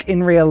looks like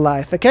in real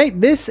life, okay?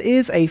 This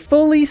is a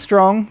fully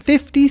strong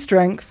 50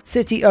 strength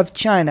city of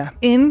China.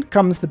 In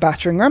comes the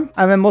battering ram,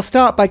 and then we'll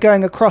start by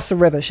going across a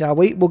river, shall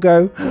we? We'll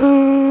go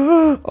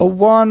a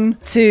 1,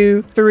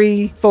 2,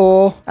 3,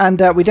 4,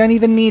 and we don't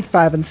even need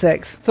 5 and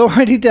 6. It's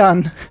already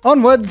done.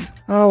 Onwards.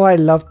 Oh, I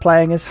love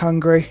playing as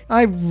Hungary.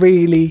 I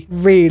really,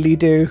 really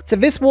do. So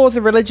this Wars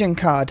of Religion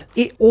card,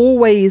 it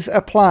always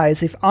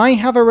applies if I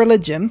have a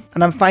religion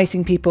and I'm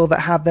fighting people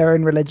that have their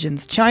own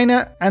religions.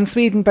 China and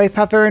Sweden both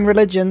have their own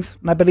religions,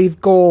 and I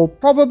believe Gaul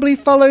probably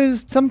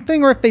follows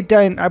something, or if they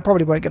don't, I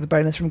probably won't get the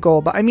bonus from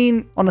Gaul. But I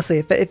mean,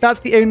 honestly, if that's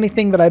the only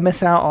thing that I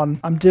miss out on,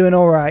 I'm doing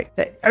all right.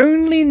 The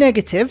only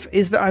negative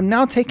is that I'm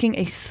now taking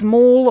a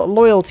small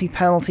loyalty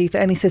penalty for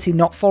any city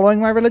not following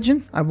my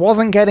religion. I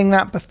wasn't getting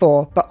that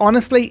before, but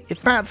honestly,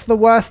 if that's the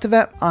worst of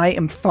it, I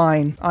am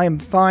fine. I am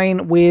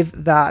fine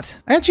with that.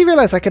 I actually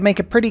realized I could make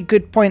a pretty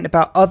good point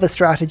about other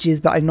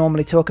strategies that I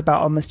normally talk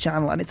about on this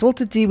channel, and it's all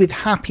to do with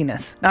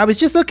happiness. Now, I was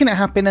just looking at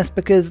happiness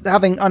because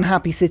having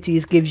unhappy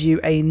cities gives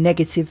you a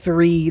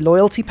 -3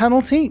 loyalty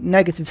penalty,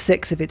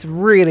 -6 if it's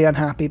really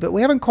unhappy, but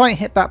we haven't quite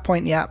hit that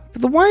point yet.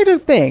 But the wider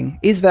thing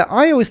is that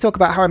I always talk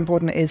about how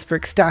important it is for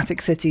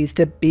ecstatic cities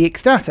to be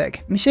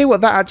ecstatic. Let me show you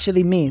what that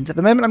actually means. At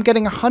the moment, I'm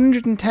getting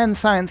 110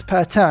 science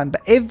per turn,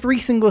 but every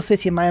single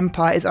city in my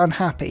empire is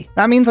unhappy.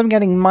 That means I'm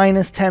getting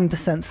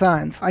 -10%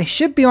 science. I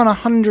should be on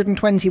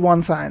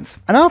 121 science.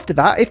 And after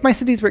that, if my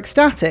cities were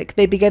ecstatic,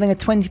 they'd be getting a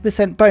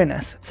 20%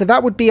 bonus. So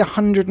that would be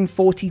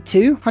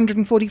 142,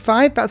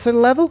 145, that sort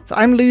of level. So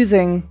I'm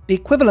losing the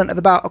equivalent of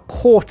about a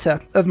quarter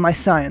of my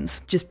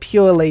science, just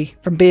purely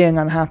from being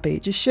unhappy.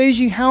 It just shows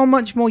you how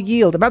much more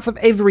yield, and that's of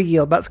every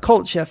yield. That's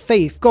culture,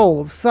 faith,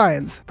 gold,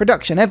 science,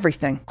 production,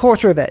 everything.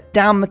 Quarter of it,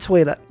 down the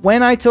toilet.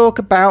 When I talk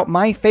about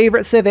my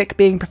favorite civic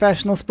being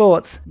professional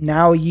sports,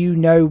 now you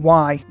know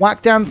why.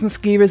 Whack down some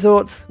ski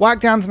resorts, whack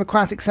down some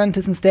aquatic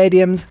centers and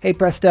stadiums. Hey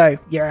presto,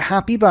 you're a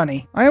happy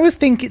bunny. I always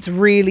think it's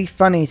really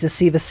funny to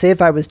see the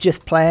civ I was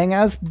just playing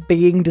as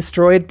being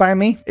destroyed by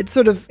me.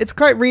 It's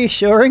quite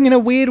reassuring in a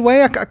weird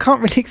way. I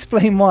can't really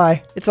explain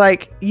why. It's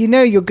like, you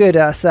know you're good,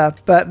 Ursa,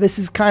 but this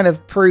is kind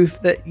of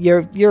proof that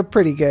you're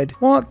pretty good.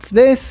 What's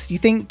this? You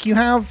think you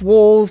have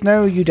walls?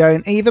 No, you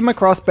don't. Even my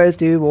crossbows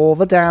do all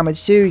the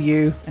damage to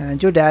you,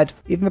 and you're dead.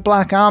 Even the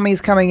Black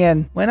Army's coming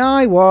in. When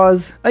I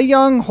was a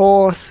young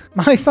horse,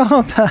 my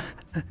father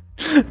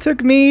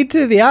took me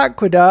to the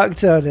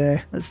aqueduct. Oh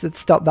dear, let's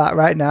stop that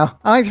right now.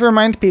 I like to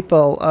remind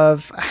people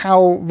of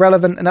how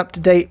relevant and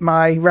up-to-date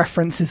my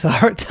references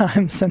are at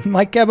times, and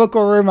my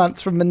chemical romance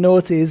from the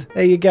noughties.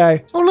 There you go.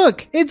 Oh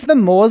look, it's the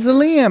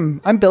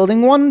mausoleum. I'm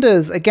building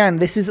wonders. Again,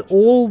 this is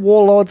all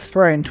Warlord's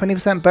Throne.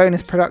 20%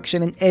 bonus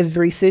production in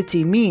every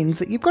city means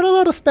that you've got a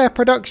lot of spare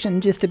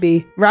production just to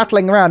be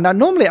rattling around. Now,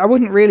 normally I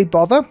wouldn't really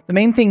bother. The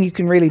main thing you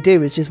can really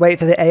do is just wait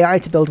for the AI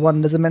to build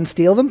wonders and then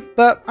steal them.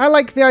 But I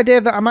like the idea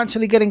that I'm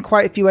actually getting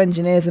quite a few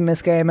engineers in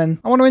this game, and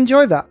I want to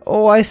enjoy that.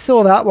 Oh, I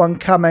saw that one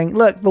coming.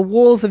 Look, the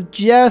walls have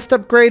just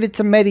upgraded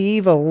to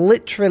medieval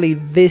literally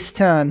this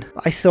turn.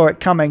 I saw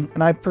it coming,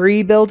 and I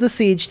pre-built a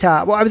siege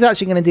tower. What I was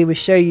actually going to do was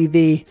show you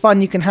the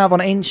fun you can have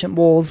on ancient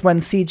walls when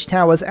siege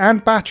towers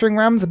and battering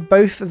rams are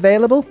both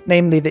available,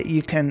 namely that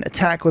you can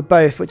attack with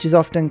both, which is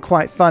often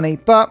quite funny,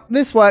 but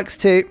this works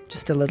too.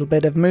 Just a little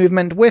bit of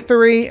movement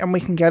whiffery, and we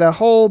can get a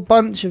whole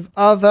bunch of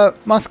other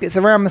muskets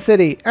around the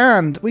city,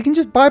 and we can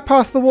just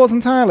bypass the walls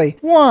entirely.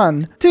 1,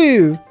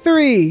 2,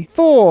 3,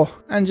 4,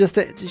 and just,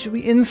 should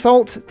we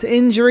insult to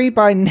injury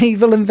by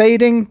naval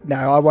invading? No,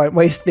 I won't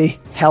waste the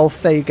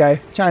health. There you go.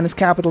 China's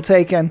capital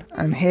taken.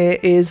 And here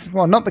is,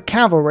 well, not the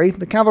cavalry.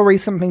 The cavalry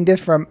is something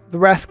different. The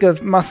rest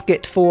of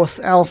Musket Force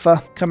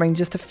Alpha coming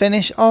just to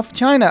finish off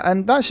China.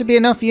 And that should be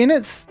enough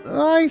units,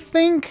 I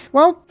think.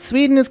 Well,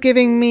 Sweden is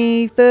giving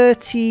me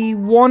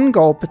 31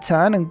 gold per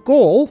turn, and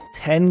Gaul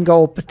 10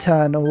 gold per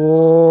turn.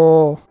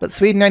 Oh, but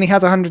Sweden only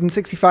has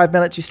 165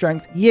 military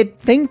strength. You'd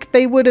think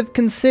they would have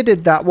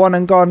considered that one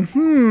and gone,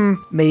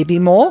 maybe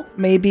more,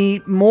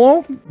 maybe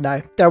more.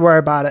 No, don't worry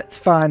about it. It's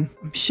fine.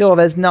 I'm sure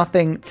there's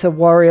nothing to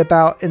worry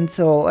about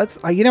until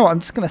you know what? I'm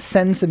just going to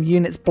send some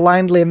units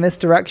blindly in this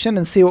direction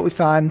and see what we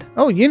find.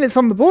 Oh, units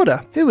on the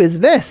border. Who is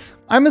this?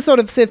 I'm the sort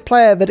of Civ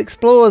player that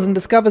explores and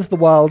discovers the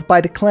world by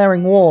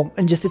declaring war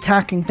and just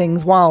attacking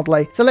things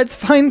wildly. So let's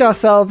find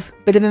ourselves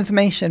a bit of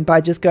information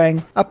by just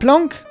going, a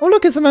plonk. Oh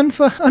look, it's an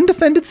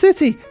undefended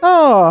city.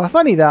 Oh,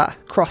 funny that.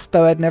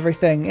 Crossbowed and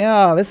everything.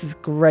 Yeah, this is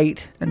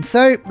great. And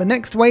so the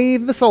next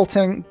wave of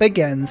assaulting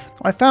begins.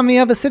 I found the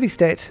other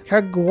city-state,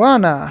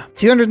 Caguana.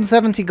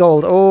 270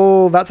 gold.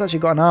 Oh, that's actually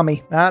got an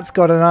army. That's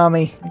got an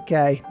army.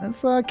 Okay,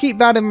 let's keep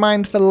that in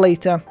mind for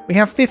later. We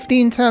have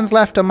 15 turns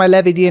left on my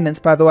levied units,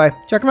 by the way. Do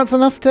you reckon that's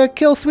enough to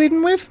kill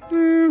Sweden with?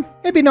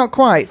 Maybe not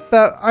quite,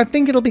 but I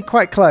think it'll be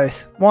quite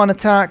close. 1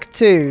 attack,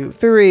 2,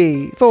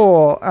 3,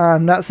 4,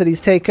 and that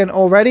city's taken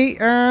already.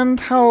 And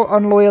how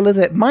unloyal is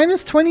it?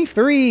 Minus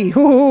 23.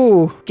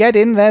 Ooh, get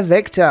in there,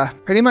 Victor.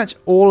 Pretty much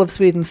all of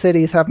Sweden's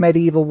cities have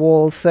medieval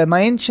walls, so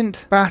my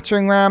ancient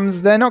battering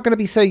rams, they're not going to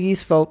be so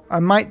useful. I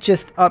might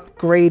just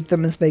upgrade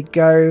them as they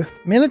go.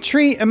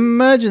 Military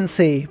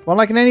emergency. Well,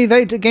 I can only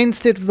vote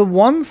against it the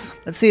once.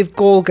 Let's see if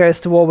Gaul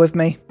goes to war with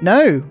me.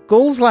 No,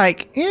 Gaul's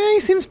like, yeah, he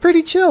seems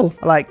pretty chill.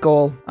 I like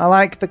Gaul. I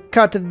like the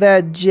cut of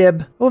their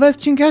jib. Oh, there's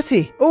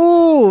Chinguetti.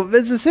 Oh,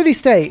 there's a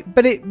city-state,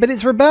 but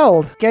it's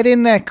rebelled. Get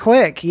in there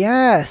quick.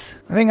 Yes.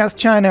 I think that's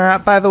China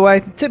out, by the way.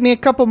 It took me a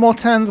couple more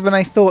turns than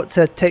I thought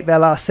to take their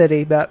last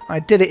city, but I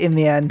did it in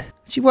the end.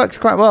 She works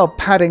quite well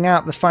padding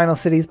out the final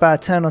cities by a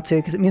turn or two,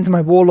 because it means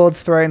my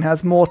Warlord's Throne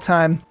has more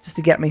time just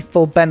to get me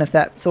full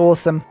benefit. It's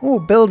awesome. Oh,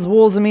 builds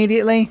walls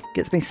immediately.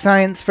 Gets me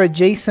science for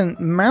adjacent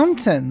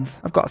mountains.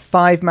 I've got a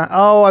 5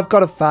 Oh, I've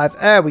got a 5.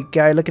 There we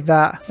go. Look at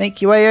that.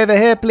 Make your way over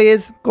here,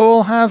 please.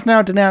 Gaul has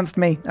now denounced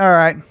me. All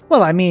right.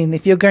 Well, I mean,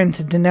 if you're going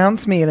to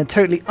denounce me in a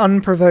totally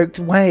unprovoked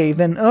way,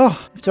 then, you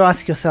have to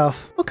ask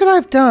yourself, what could I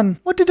have done?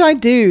 What did I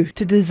do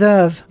to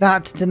deserve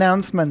that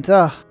denouncement?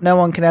 No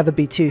one can ever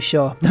be too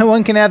sure. No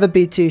one can ever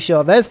be too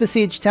sure. There's the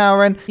siege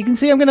tower, and you can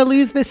see I'm going to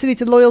lose this city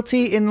to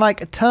loyalty in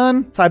like a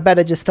turn, so I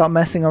better just stop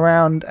messing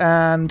around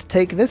and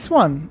take this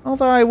one.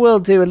 Although I will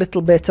do a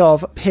little bit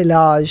of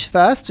pillage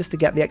first, just to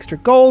get the extra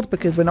gold,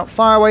 because we're not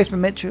far away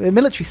from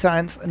military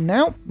science. And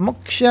now,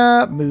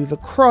 Moksha, move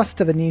across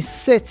to the new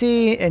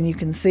city, and you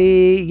can see,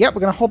 yep,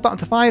 we're going to hold that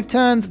to 5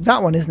 turns.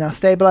 That one is now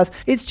stabilized.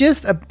 It's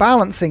just a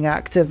balancing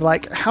act of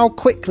like, how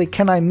quickly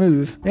can I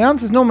move? The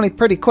answer is normally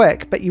pretty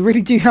quick, but you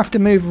really do have to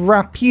move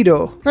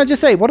rapido. Can I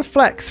just say, what a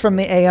flex from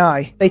the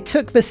AI. They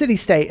took the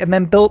city-state and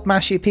then built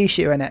Machu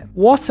Picchu in it.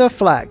 What a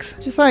flex.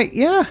 Just like,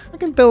 yeah, I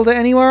can build it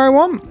anywhere I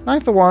want.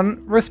 I, for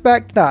one,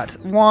 respect that.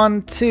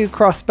 1, 2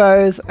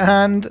 crossbows,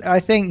 and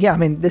I think, yeah, I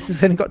mean, this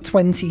has only got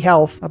 20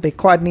 health. That'll be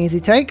quite an easy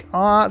take,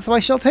 so I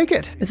shall take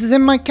it. This is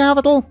in my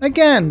capital.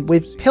 Again,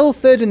 with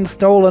pilfered and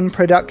stolen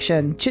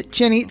production.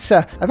 Chichen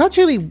Itza. I'm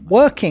actually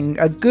working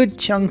a good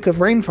chunk of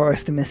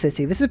rainforest in this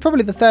city. This is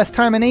probably the first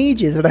time in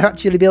ages that I've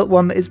actually built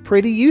one that is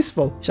pretty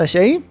useful. Shall I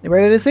show you? You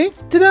ready to see?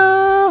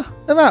 Ta-da! Look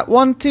at that.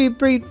 1, 2,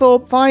 3,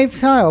 4, 5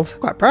 tiles.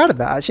 Quite proud of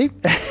that, actually.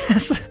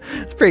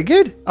 It's pretty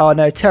good. Oh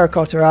no,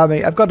 terracotta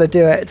army. I've got to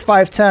do it. It's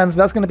 5 turns, but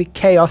that's going to be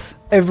chaos.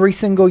 Every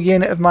single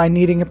unit of mine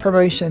needing a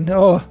promotion.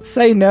 Oh,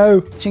 say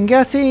no.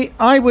 Chinguetti,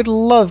 I would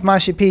love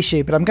Machu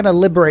Picchu, but I'm going to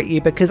liberate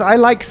you because I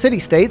like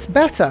city-states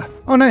better.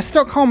 Oh no,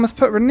 Stockholm has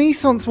put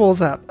Renaissance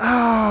walls up.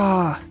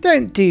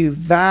 Don't do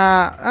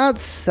that. That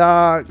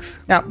sucks.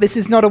 Now, this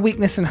is not a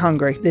weakness in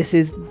Hungary. This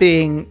is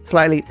being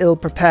slightly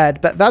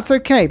ill-prepared, but that's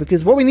okay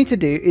because what we need to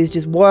do is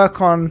just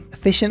work on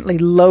efficiently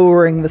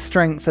lowering the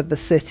strength of the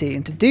city.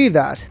 And to do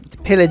that, to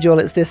pillage all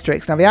its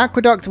districts. Now, the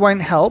aqueduct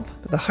won't help,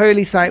 but the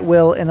holy site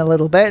will in a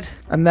little bit.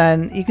 And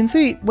then you can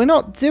see we're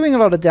not doing a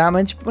lot of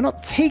damage. We're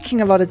not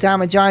taking a lot of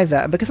damage either.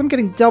 And because I'm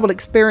getting double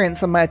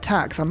experience on my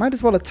attacks, I might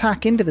as well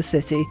attack into the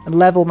city and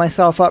level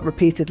myself up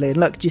repeatedly. And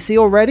look, do you see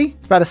already?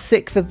 It's about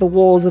 1/6 of the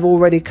walls have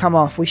already come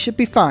off. We should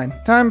be fine.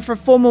 Time for a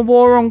formal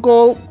war on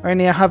Gaul.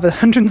 Only I have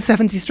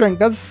 170 strength.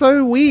 That's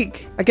so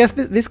weak. I guess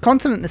this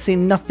continent has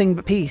seen nothing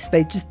but peace.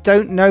 They just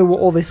don't know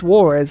what all this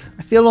war is.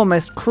 I feel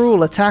almost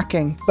cruel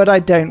attacking, but I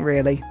don't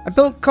really. I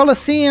built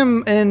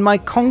Colosseum in my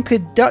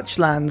conquered Dutch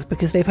lands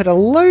because they put a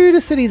load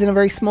of cities in a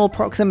very small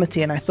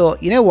proximity, and I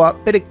thought, you know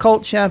what, bit of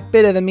culture,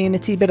 bit of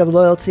immunity, bit of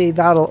loyalty,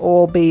 that'll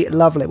all be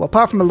lovely. Well,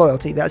 apart from the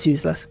loyalty, that's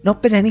useless.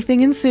 Not been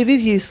anything in civ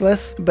is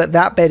useless, but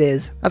that bit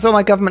is. That's what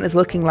my government is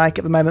looking like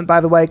at the moment,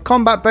 by the way.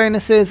 Combat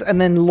bonuses and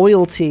then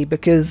loyalty,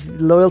 because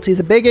loyalty is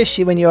a big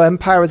issue when your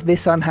empire is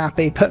this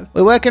unhappy. But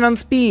we're working on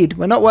speed.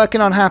 We're not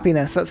working on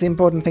happiness. That's the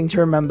important thing to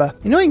remember.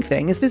 The annoying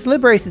thing is this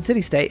liberated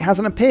city-state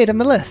hasn't appeared in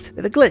the list.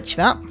 It's a glitch,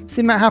 that. I've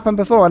seen that happen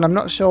before, and I'm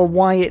not sure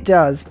why it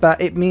does,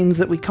 but it means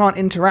that we can't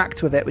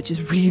interact with it, which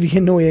is really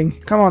annoying.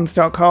 Come on,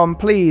 Stockholm,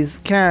 please,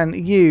 can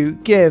you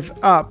give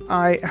up?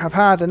 I have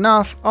had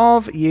enough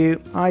of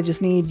you. I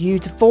just need you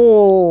to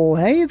fall.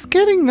 Hey, it's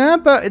getting there,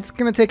 but it's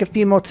going to take a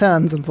few more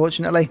turns,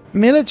 unfortunately.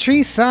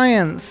 Military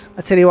science.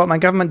 I tell you what, my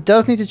government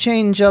does need to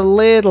change a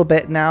little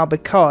bit now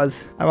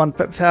because I want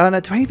to put... do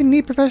I even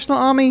need professional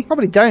army?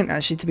 Probably don't,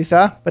 actually, to be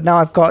fair. But now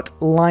I've got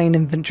line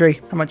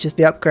infantry. How much is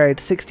the upgrade?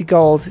 60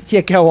 gold.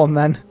 Yeah, go on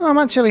then. Oh, I'm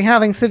actually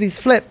having cities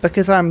flip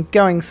because I'm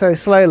going so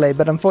slowly,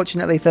 but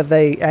unfortunately for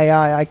the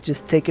AI, I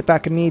just take it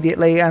back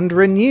immediately and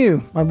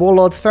renew my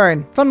warlord's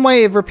throne. Fun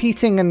way of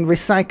repeating and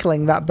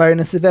recycling that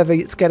bonus if ever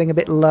it's getting a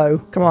bit low.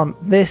 Come on,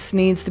 this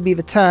needs to be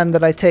the turn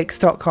that I take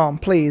Stockholm.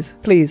 Please,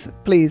 please,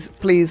 please,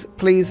 please,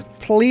 please,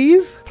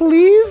 please,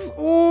 please,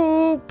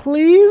 oh,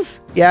 please.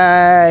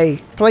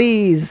 Yay,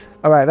 please.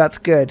 Alright, that's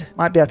good.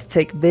 Might be able to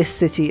take this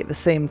city at the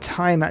same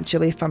time,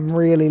 actually, if I'm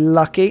really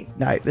lucky.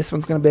 No, this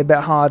one's going to be a bit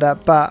harder,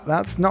 but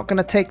that's not going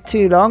to take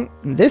too long.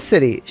 And this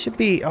city should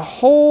be a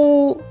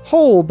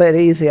whole bit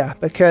easier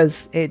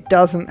because it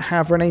doesn't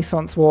have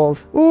Renaissance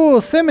walls. Ooh,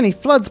 so many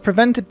floods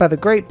prevented by the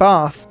Great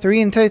Bath.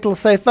 3 in total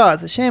so far.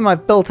 It's a shame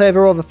I've built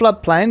over all the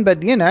floodplain,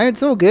 but you know,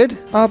 it's all good.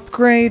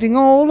 Upgrading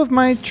all of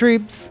my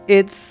troops.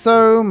 It's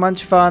so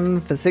much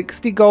fun. For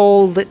 60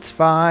 gold, it's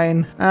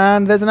fine.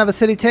 And there's another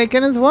city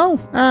taken as well.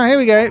 Here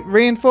we go.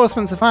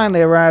 Reinforcements have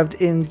finally arrived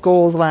in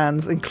Gaul's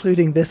lands,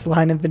 including this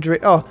line infantry.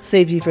 Oh,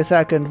 saved you for a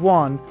second.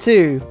 1,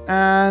 2,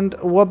 and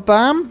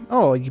wabam.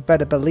 Oh, you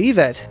better believe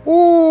it.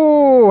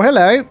 Oh,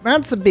 hello.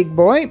 That's a big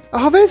boy.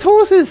 Oh, those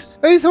horses.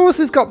 Those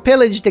horses got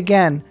pillaged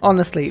again.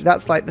 Honestly,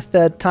 that's like the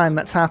 3rd time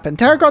that's happened.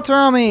 Terracotta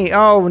army.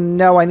 Oh,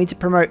 no. I need to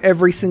promote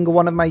every single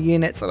one of my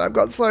units, and I've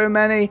got so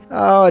many.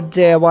 Oh,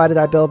 dear. Why did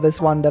I build this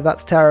wonder?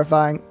 That's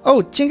terrifying.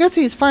 Oh,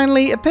 Chinguetti's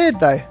finally appeared,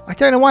 though. I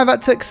don't know why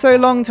that took so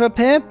long to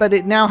appear, but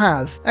it now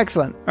has.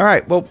 Excellent. All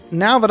right, well,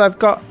 now that I've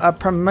got a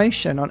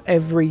promotion on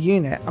every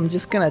unit, I'm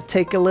just going to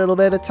take a little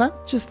bit of time,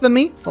 just for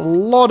me. A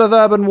lot of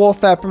urban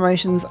warfare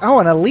promotions. Oh,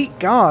 and elite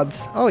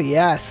guards. Oh,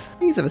 yes.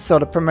 These are the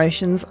sort of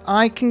promotions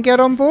I can get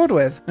on board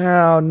with.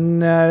 Oh,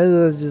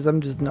 no, I'm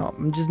just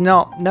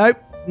not.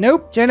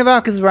 Nope. Joan of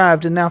Arc has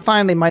arrived, and now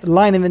finally my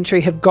line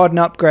infantry have got an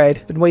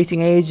upgrade. Been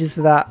waiting ages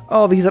for that.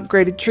 Oh, these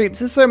upgraded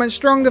troops are so much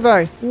stronger,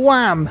 though.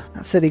 Wham!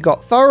 That city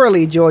got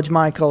thoroughly George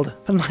Michael'd.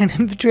 And line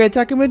infantry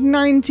attacking with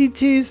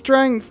 92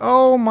 strength.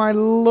 Oh, my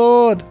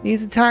lord.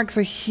 These attacks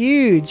are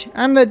huge.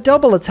 And they're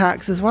double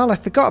attacks as well. I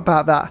forgot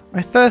about that.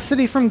 My first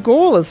city from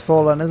Gaul has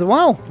fallen as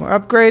well. We're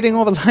upgrading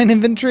all the line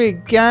infantry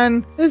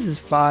again. This is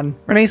fun.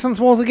 Renaissance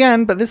walls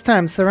again, but this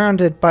time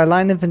surrounded by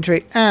line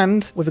infantry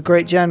and with a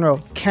great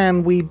general.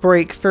 Can we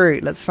break through?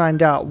 Let's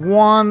find out.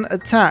 1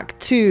 attack,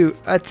 2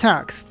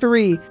 attacks,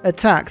 3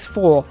 attacks,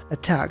 4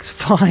 attacks,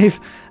 5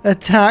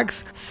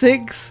 attacks,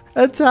 6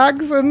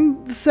 attacks,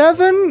 and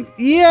 7.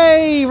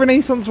 Yay!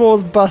 Renaissance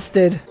Wars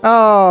busted.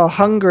 Oh,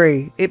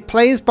 Hungary. It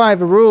plays by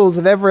the rules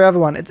of every other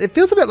one. It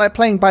feels a bit like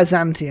playing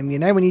Byzantium, you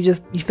know, when you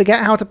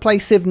forget how to play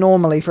Civ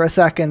normally for a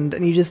second,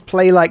 and you just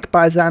play like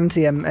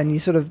Byzantium, and you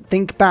sort of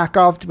think back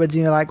afterwards,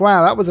 and you're like,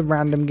 wow, that was a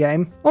random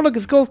game. Oh, look,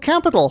 it's called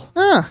Capital.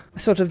 I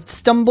sort of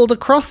stumbled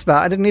across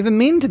that. I didn't even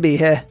mean to be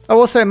here.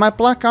 Oh, also, my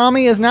Black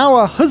Army is now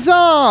a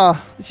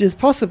huzzah! Which is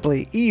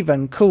possibly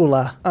even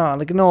cooler. Oh,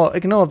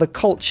 ignore the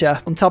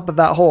culture on top of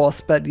that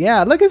horse, but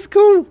yeah, look, it's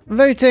cool.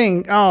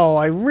 Voting. Oh,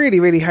 I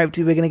really hoped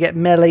we were going to get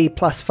melee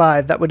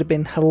 +5. That would have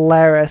been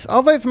hilarious.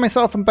 I'll vote for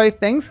myself on both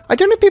things. I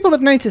don't know if people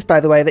have noticed, by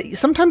the way, that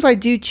sometimes I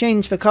do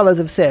change the colors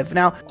of Civ.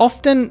 Now,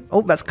 often...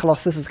 Oh, that's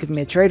Colossus is giving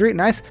me a trade route.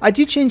 Nice. I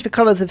do change the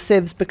colors of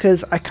Civs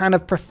because I kind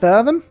of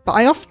prefer them, but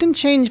I often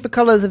change the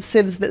colors of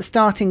Civs that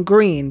start in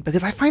green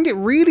because I find it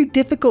really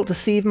difficult to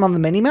see them on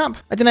the minimap.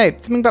 I don't know,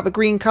 something about the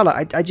green color.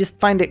 I just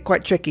find it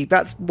quite tricky.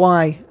 That's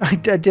why I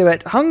do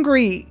it.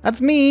 Hungary.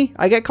 That's me.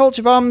 I get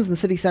culture bombs and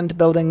city center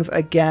buildings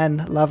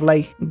again.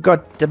 Lovely.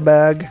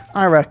 Göteborg.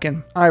 I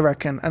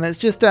reckon. And it's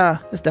just a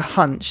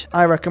hunch.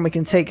 I reckon we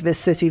can take this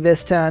city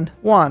this turn.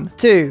 1,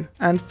 2,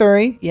 and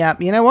 3. Yeah,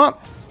 you know what?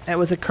 It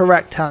was a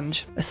correct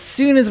hunch. As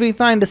soon as we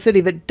find a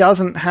city that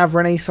doesn't have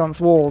Renaissance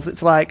walls,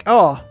 it's like,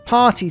 oh,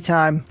 party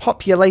time.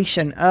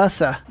 Population,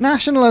 Ursa.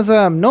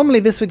 Nationalism. Normally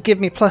this would give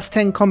me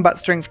 +10 combat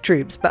strength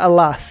troops, but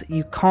alas,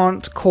 you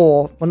can't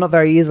core, well, not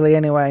very easily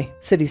anyway,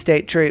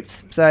 city-state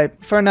troops. So,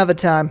 for another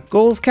time.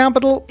 Gaul's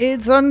capital,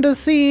 it's under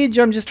siege.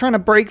 I'm just trying to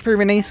break through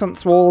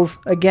Renaissance walls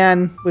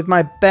again with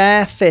my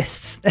bare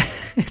fists.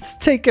 It's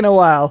taken a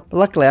while. But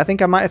luckily, I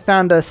think I might have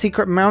found a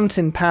secret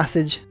mountain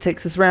passage.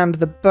 Takes us round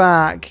the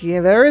back.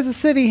 Yeah, there is a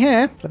city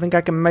here, but I think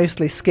I can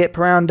mostly skip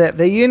around it.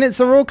 The units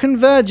are all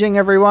converging,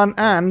 everyone,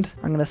 and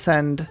I'm going to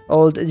send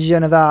old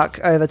Joan of Arc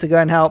over to go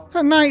and help.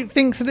 That knight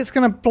thinks that it's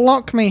going to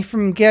block me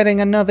from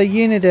getting another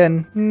unit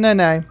in.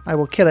 No, I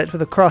will kill it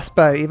with a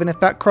crossbow, even if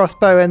that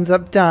crossbow ends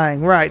up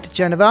dying. Right,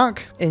 Joan of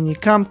Arc, in you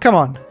come. Come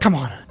on.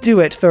 Do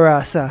it for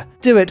Ursa.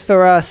 Do it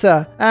for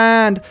Ursa.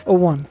 And a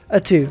 1, a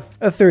 2,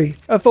 a 3,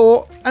 a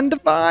 4, and a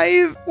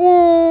 5.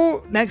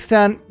 Oh, next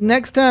turn,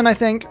 I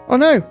think. Oh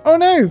no.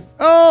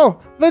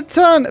 Oh, the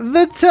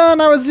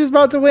turn. I was just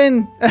about to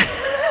win.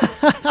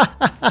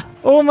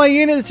 All my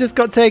units just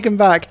got taken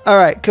back. All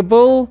right,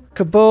 Kabul,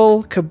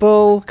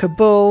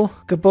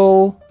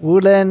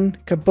 Wulin,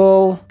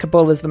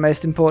 Kabul is the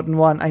most important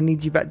one. I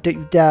need you back.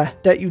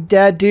 Don't you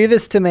dare do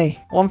this to me.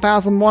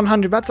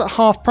 1,100, that's at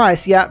half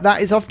price. Yeah,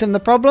 that is often the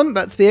problem.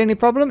 That's the only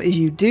problem, is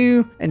you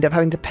do end up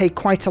having to pay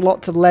quite a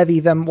lot to levy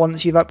them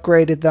once you've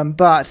upgraded them.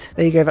 But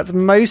there you go, that's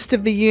most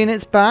of the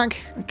units back.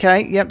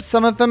 Okay, yep,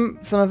 some of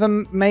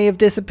them may have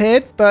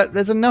disappeared, but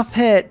there's enough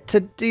here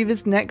to do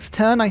this next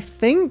turn, I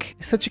think.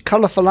 It's such a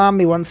colourful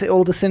army once it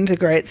all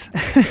disintegrates.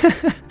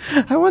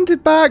 I want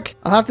it back.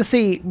 I'll have to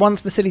see,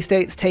 once the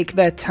city-states take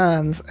their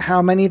turns,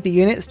 how many of the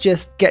units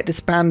just get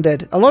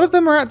disbanded. A lot of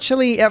them are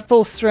actually at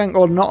full strength,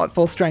 or not at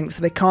full strength,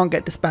 so they can't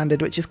get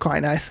disbanded, which is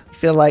quite nice. I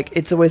feel like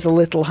it's always a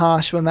little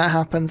harsh when that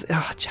happens.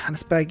 Oh,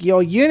 Johannesburg,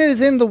 your unit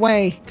is in the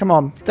way. Come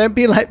on, don't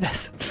be like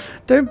this.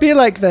 Don't be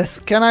like this.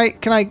 Can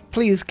I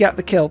please get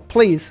the kill?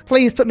 Please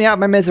put me out of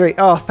my misery.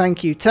 Oh,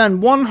 thank you.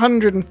 Turn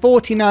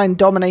 149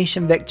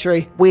 domination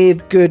victory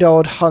with good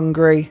old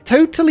Hungary.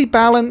 Totally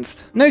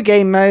balanced. No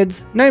game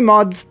modes, no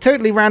mods,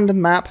 totally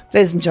random map.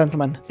 Ladies and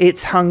gentlemen,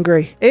 it's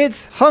Hungary.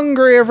 It's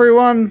Hungary,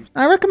 everyone.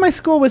 I reckon my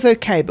score was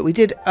okay, but we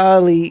did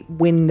early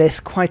win this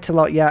quite a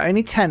lot. Yeah,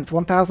 only 10th,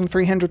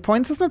 1,300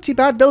 points. That's not too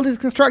bad. Buildings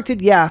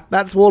constructed. Yeah,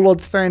 that's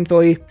Warlord's phone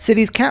for you.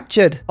 Cities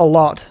captured. A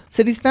lot.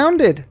 Cities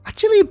founded.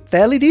 Actually,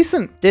 fairly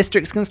decent.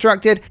 Districts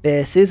constructed.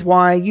 This is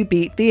why you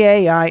beat the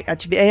AI.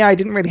 Actually, the AI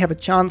didn't really have a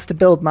chance to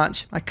build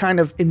much. I kind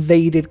of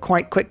invaded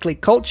quite quickly.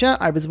 Culture,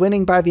 I was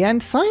winning by the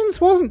end.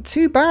 Science wasn't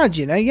too bad,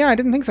 you know? Yeah, I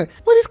didn't think so.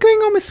 What is going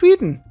on with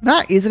Sweden?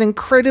 That is an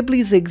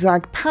incredibly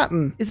zigzag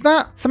pattern. Is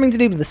that something to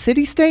do with the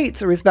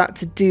city-states, or is that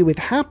to do with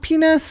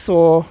happiness,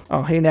 or...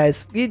 oh, who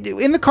knows?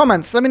 In the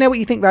comments, let me know what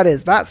you think that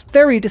is. That's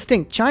very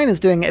distinct. China's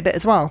doing it a bit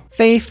as well.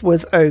 Faith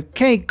was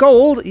okay.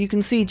 Gold, you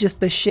can see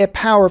just the sheer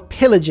power of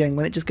pillaging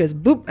when it just goes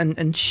boop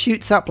and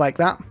shoots up like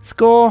that.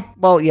 Score,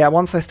 well, yeah,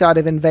 once I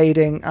started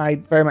invading, I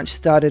very much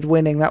started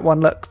winning that one.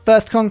 Look,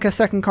 first conquer,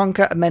 second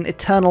conquer, and then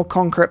eternal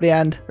conquer at the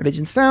end.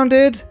 Religions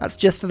founded, that's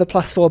just for the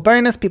 +4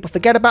 bonus. People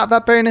forget about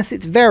that bonus.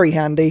 It's very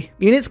handy.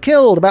 Units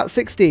killed, about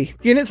 60.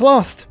 Units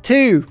lost,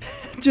 2.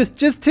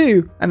 just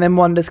 2. And then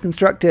wonders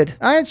constructed.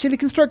 I actually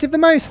constructed the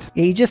most.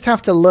 You just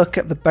have to look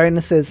at the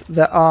bonuses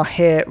that are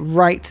here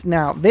right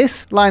now.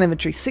 This line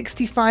infantry,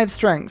 65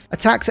 strength.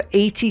 Attacks at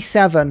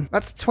 87.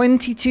 That's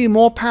 22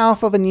 more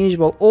powerful than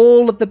usual.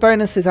 All of the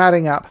bonuses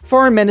adding up.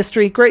 Foreign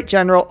ministry, great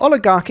general,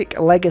 oligarchic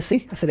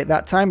legacy. I said it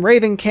that time.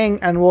 Raven king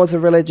and wars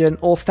of religion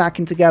all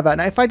stacking together.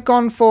 Now, if I'd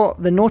gone for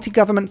the naughty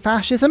government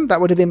fascism, that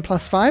would have been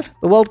 +5.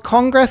 The World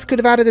Congress could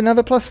have added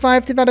another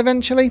 +5 to that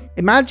eventually.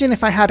 Imagine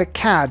if I had a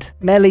CAD.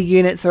 Melee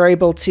units are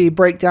able to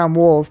break down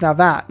walls. Now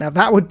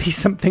that would be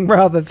something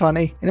rather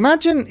funny. And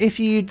imagine if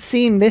you'd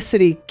seen this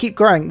city keep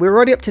growing. We were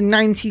already up to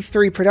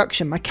 93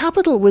 production. My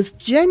capital was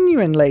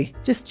genuinely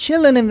just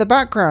chilling in the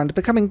background,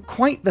 becoming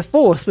quite the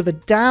force with a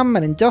dam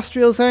and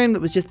industrial zone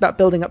that was just about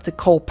building up to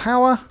coal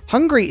power.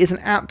 Hungary is an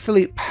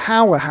absolute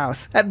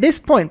powerhouse. At this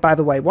point, by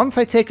the way, once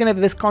I'd taken over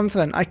this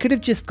continent, I could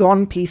have just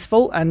gone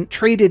peaceful and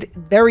traded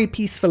very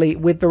peacefully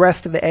with the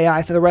rest of the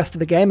AI for the rest of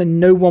the game, and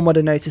no one would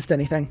have noticed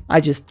anything.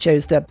 I just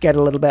chose to get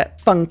a little bit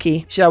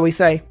funky, shall we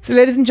say. So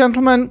ladies and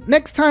gentlemen,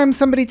 next time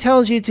somebody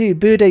tells you to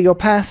Buddha your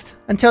past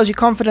and tells you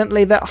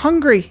confidently that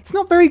Hungary, it's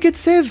not very good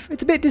civ,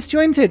 it's a bit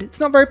disjointed, it's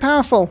not very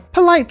powerful,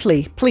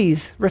 politely,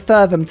 please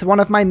refer them to one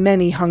of my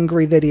many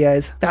Hungary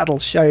videos. That'll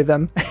show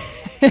them.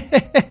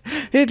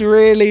 It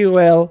really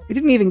will. We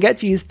didn't even get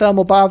to use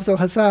thermal baths or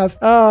hussars.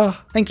 Oh,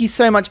 thank you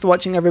so much for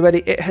watching,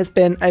 everybody. It has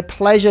been a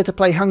pleasure to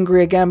play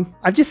Hungary again.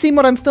 I've just seen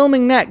what I'm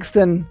filming next,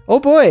 and oh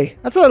boy,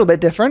 that's a little bit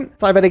different.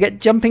 So I better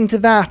get jumping to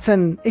that,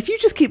 and if you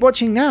just keep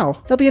watching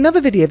now, there'll be another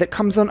video that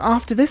comes on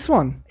after this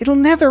one. It'll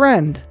never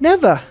end.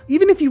 Never.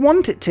 Even if you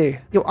want it to.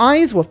 Your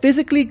eyes will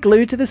physically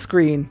glue to the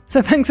screen.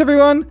 So thanks,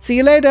 everyone. See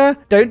you later.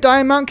 Don't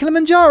die in Mount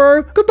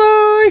Kilimanjaro.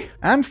 Goodbye.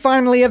 And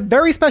finally, a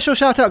very special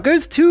shout out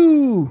goes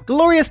to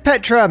Glorious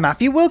Petra,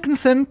 Matthew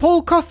Wilkinson,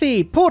 Paul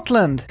Coffey,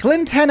 Portland,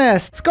 Clint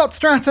Hennis, Scott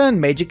Stratton,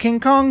 Major King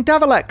Kong,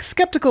 Davalex,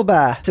 Skeptical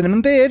Bear,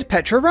 Cinnamon Beard,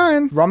 Petra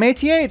Ryan,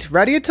 Rom88,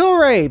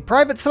 Radiatore,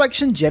 Private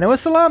Selection, Genoa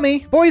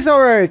Salami,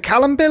 Boyzoro,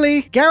 Callum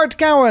Billy, Garrett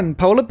Gowan,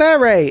 Polar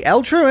Beret,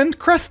 El Truant,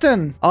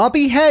 Creston,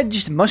 RB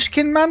Hedged,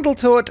 Mushkin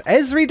Mandletort,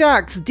 Esri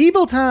Dax,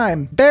 Deeble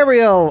Time,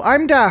 Burial,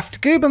 I'm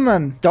Daft,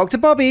 Gooberman, Dr.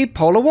 Bobby,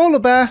 Polar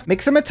Wallabear,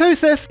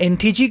 Mixomatosis,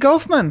 NTG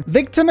Golfman,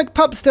 Victor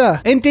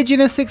McPupster,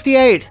 Indigenous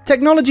 68,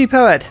 Technology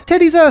Poet,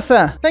 Teddy's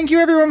Ursa. Thank you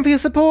everyone for your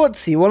support.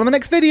 See you all in the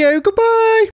next video. Goodbye!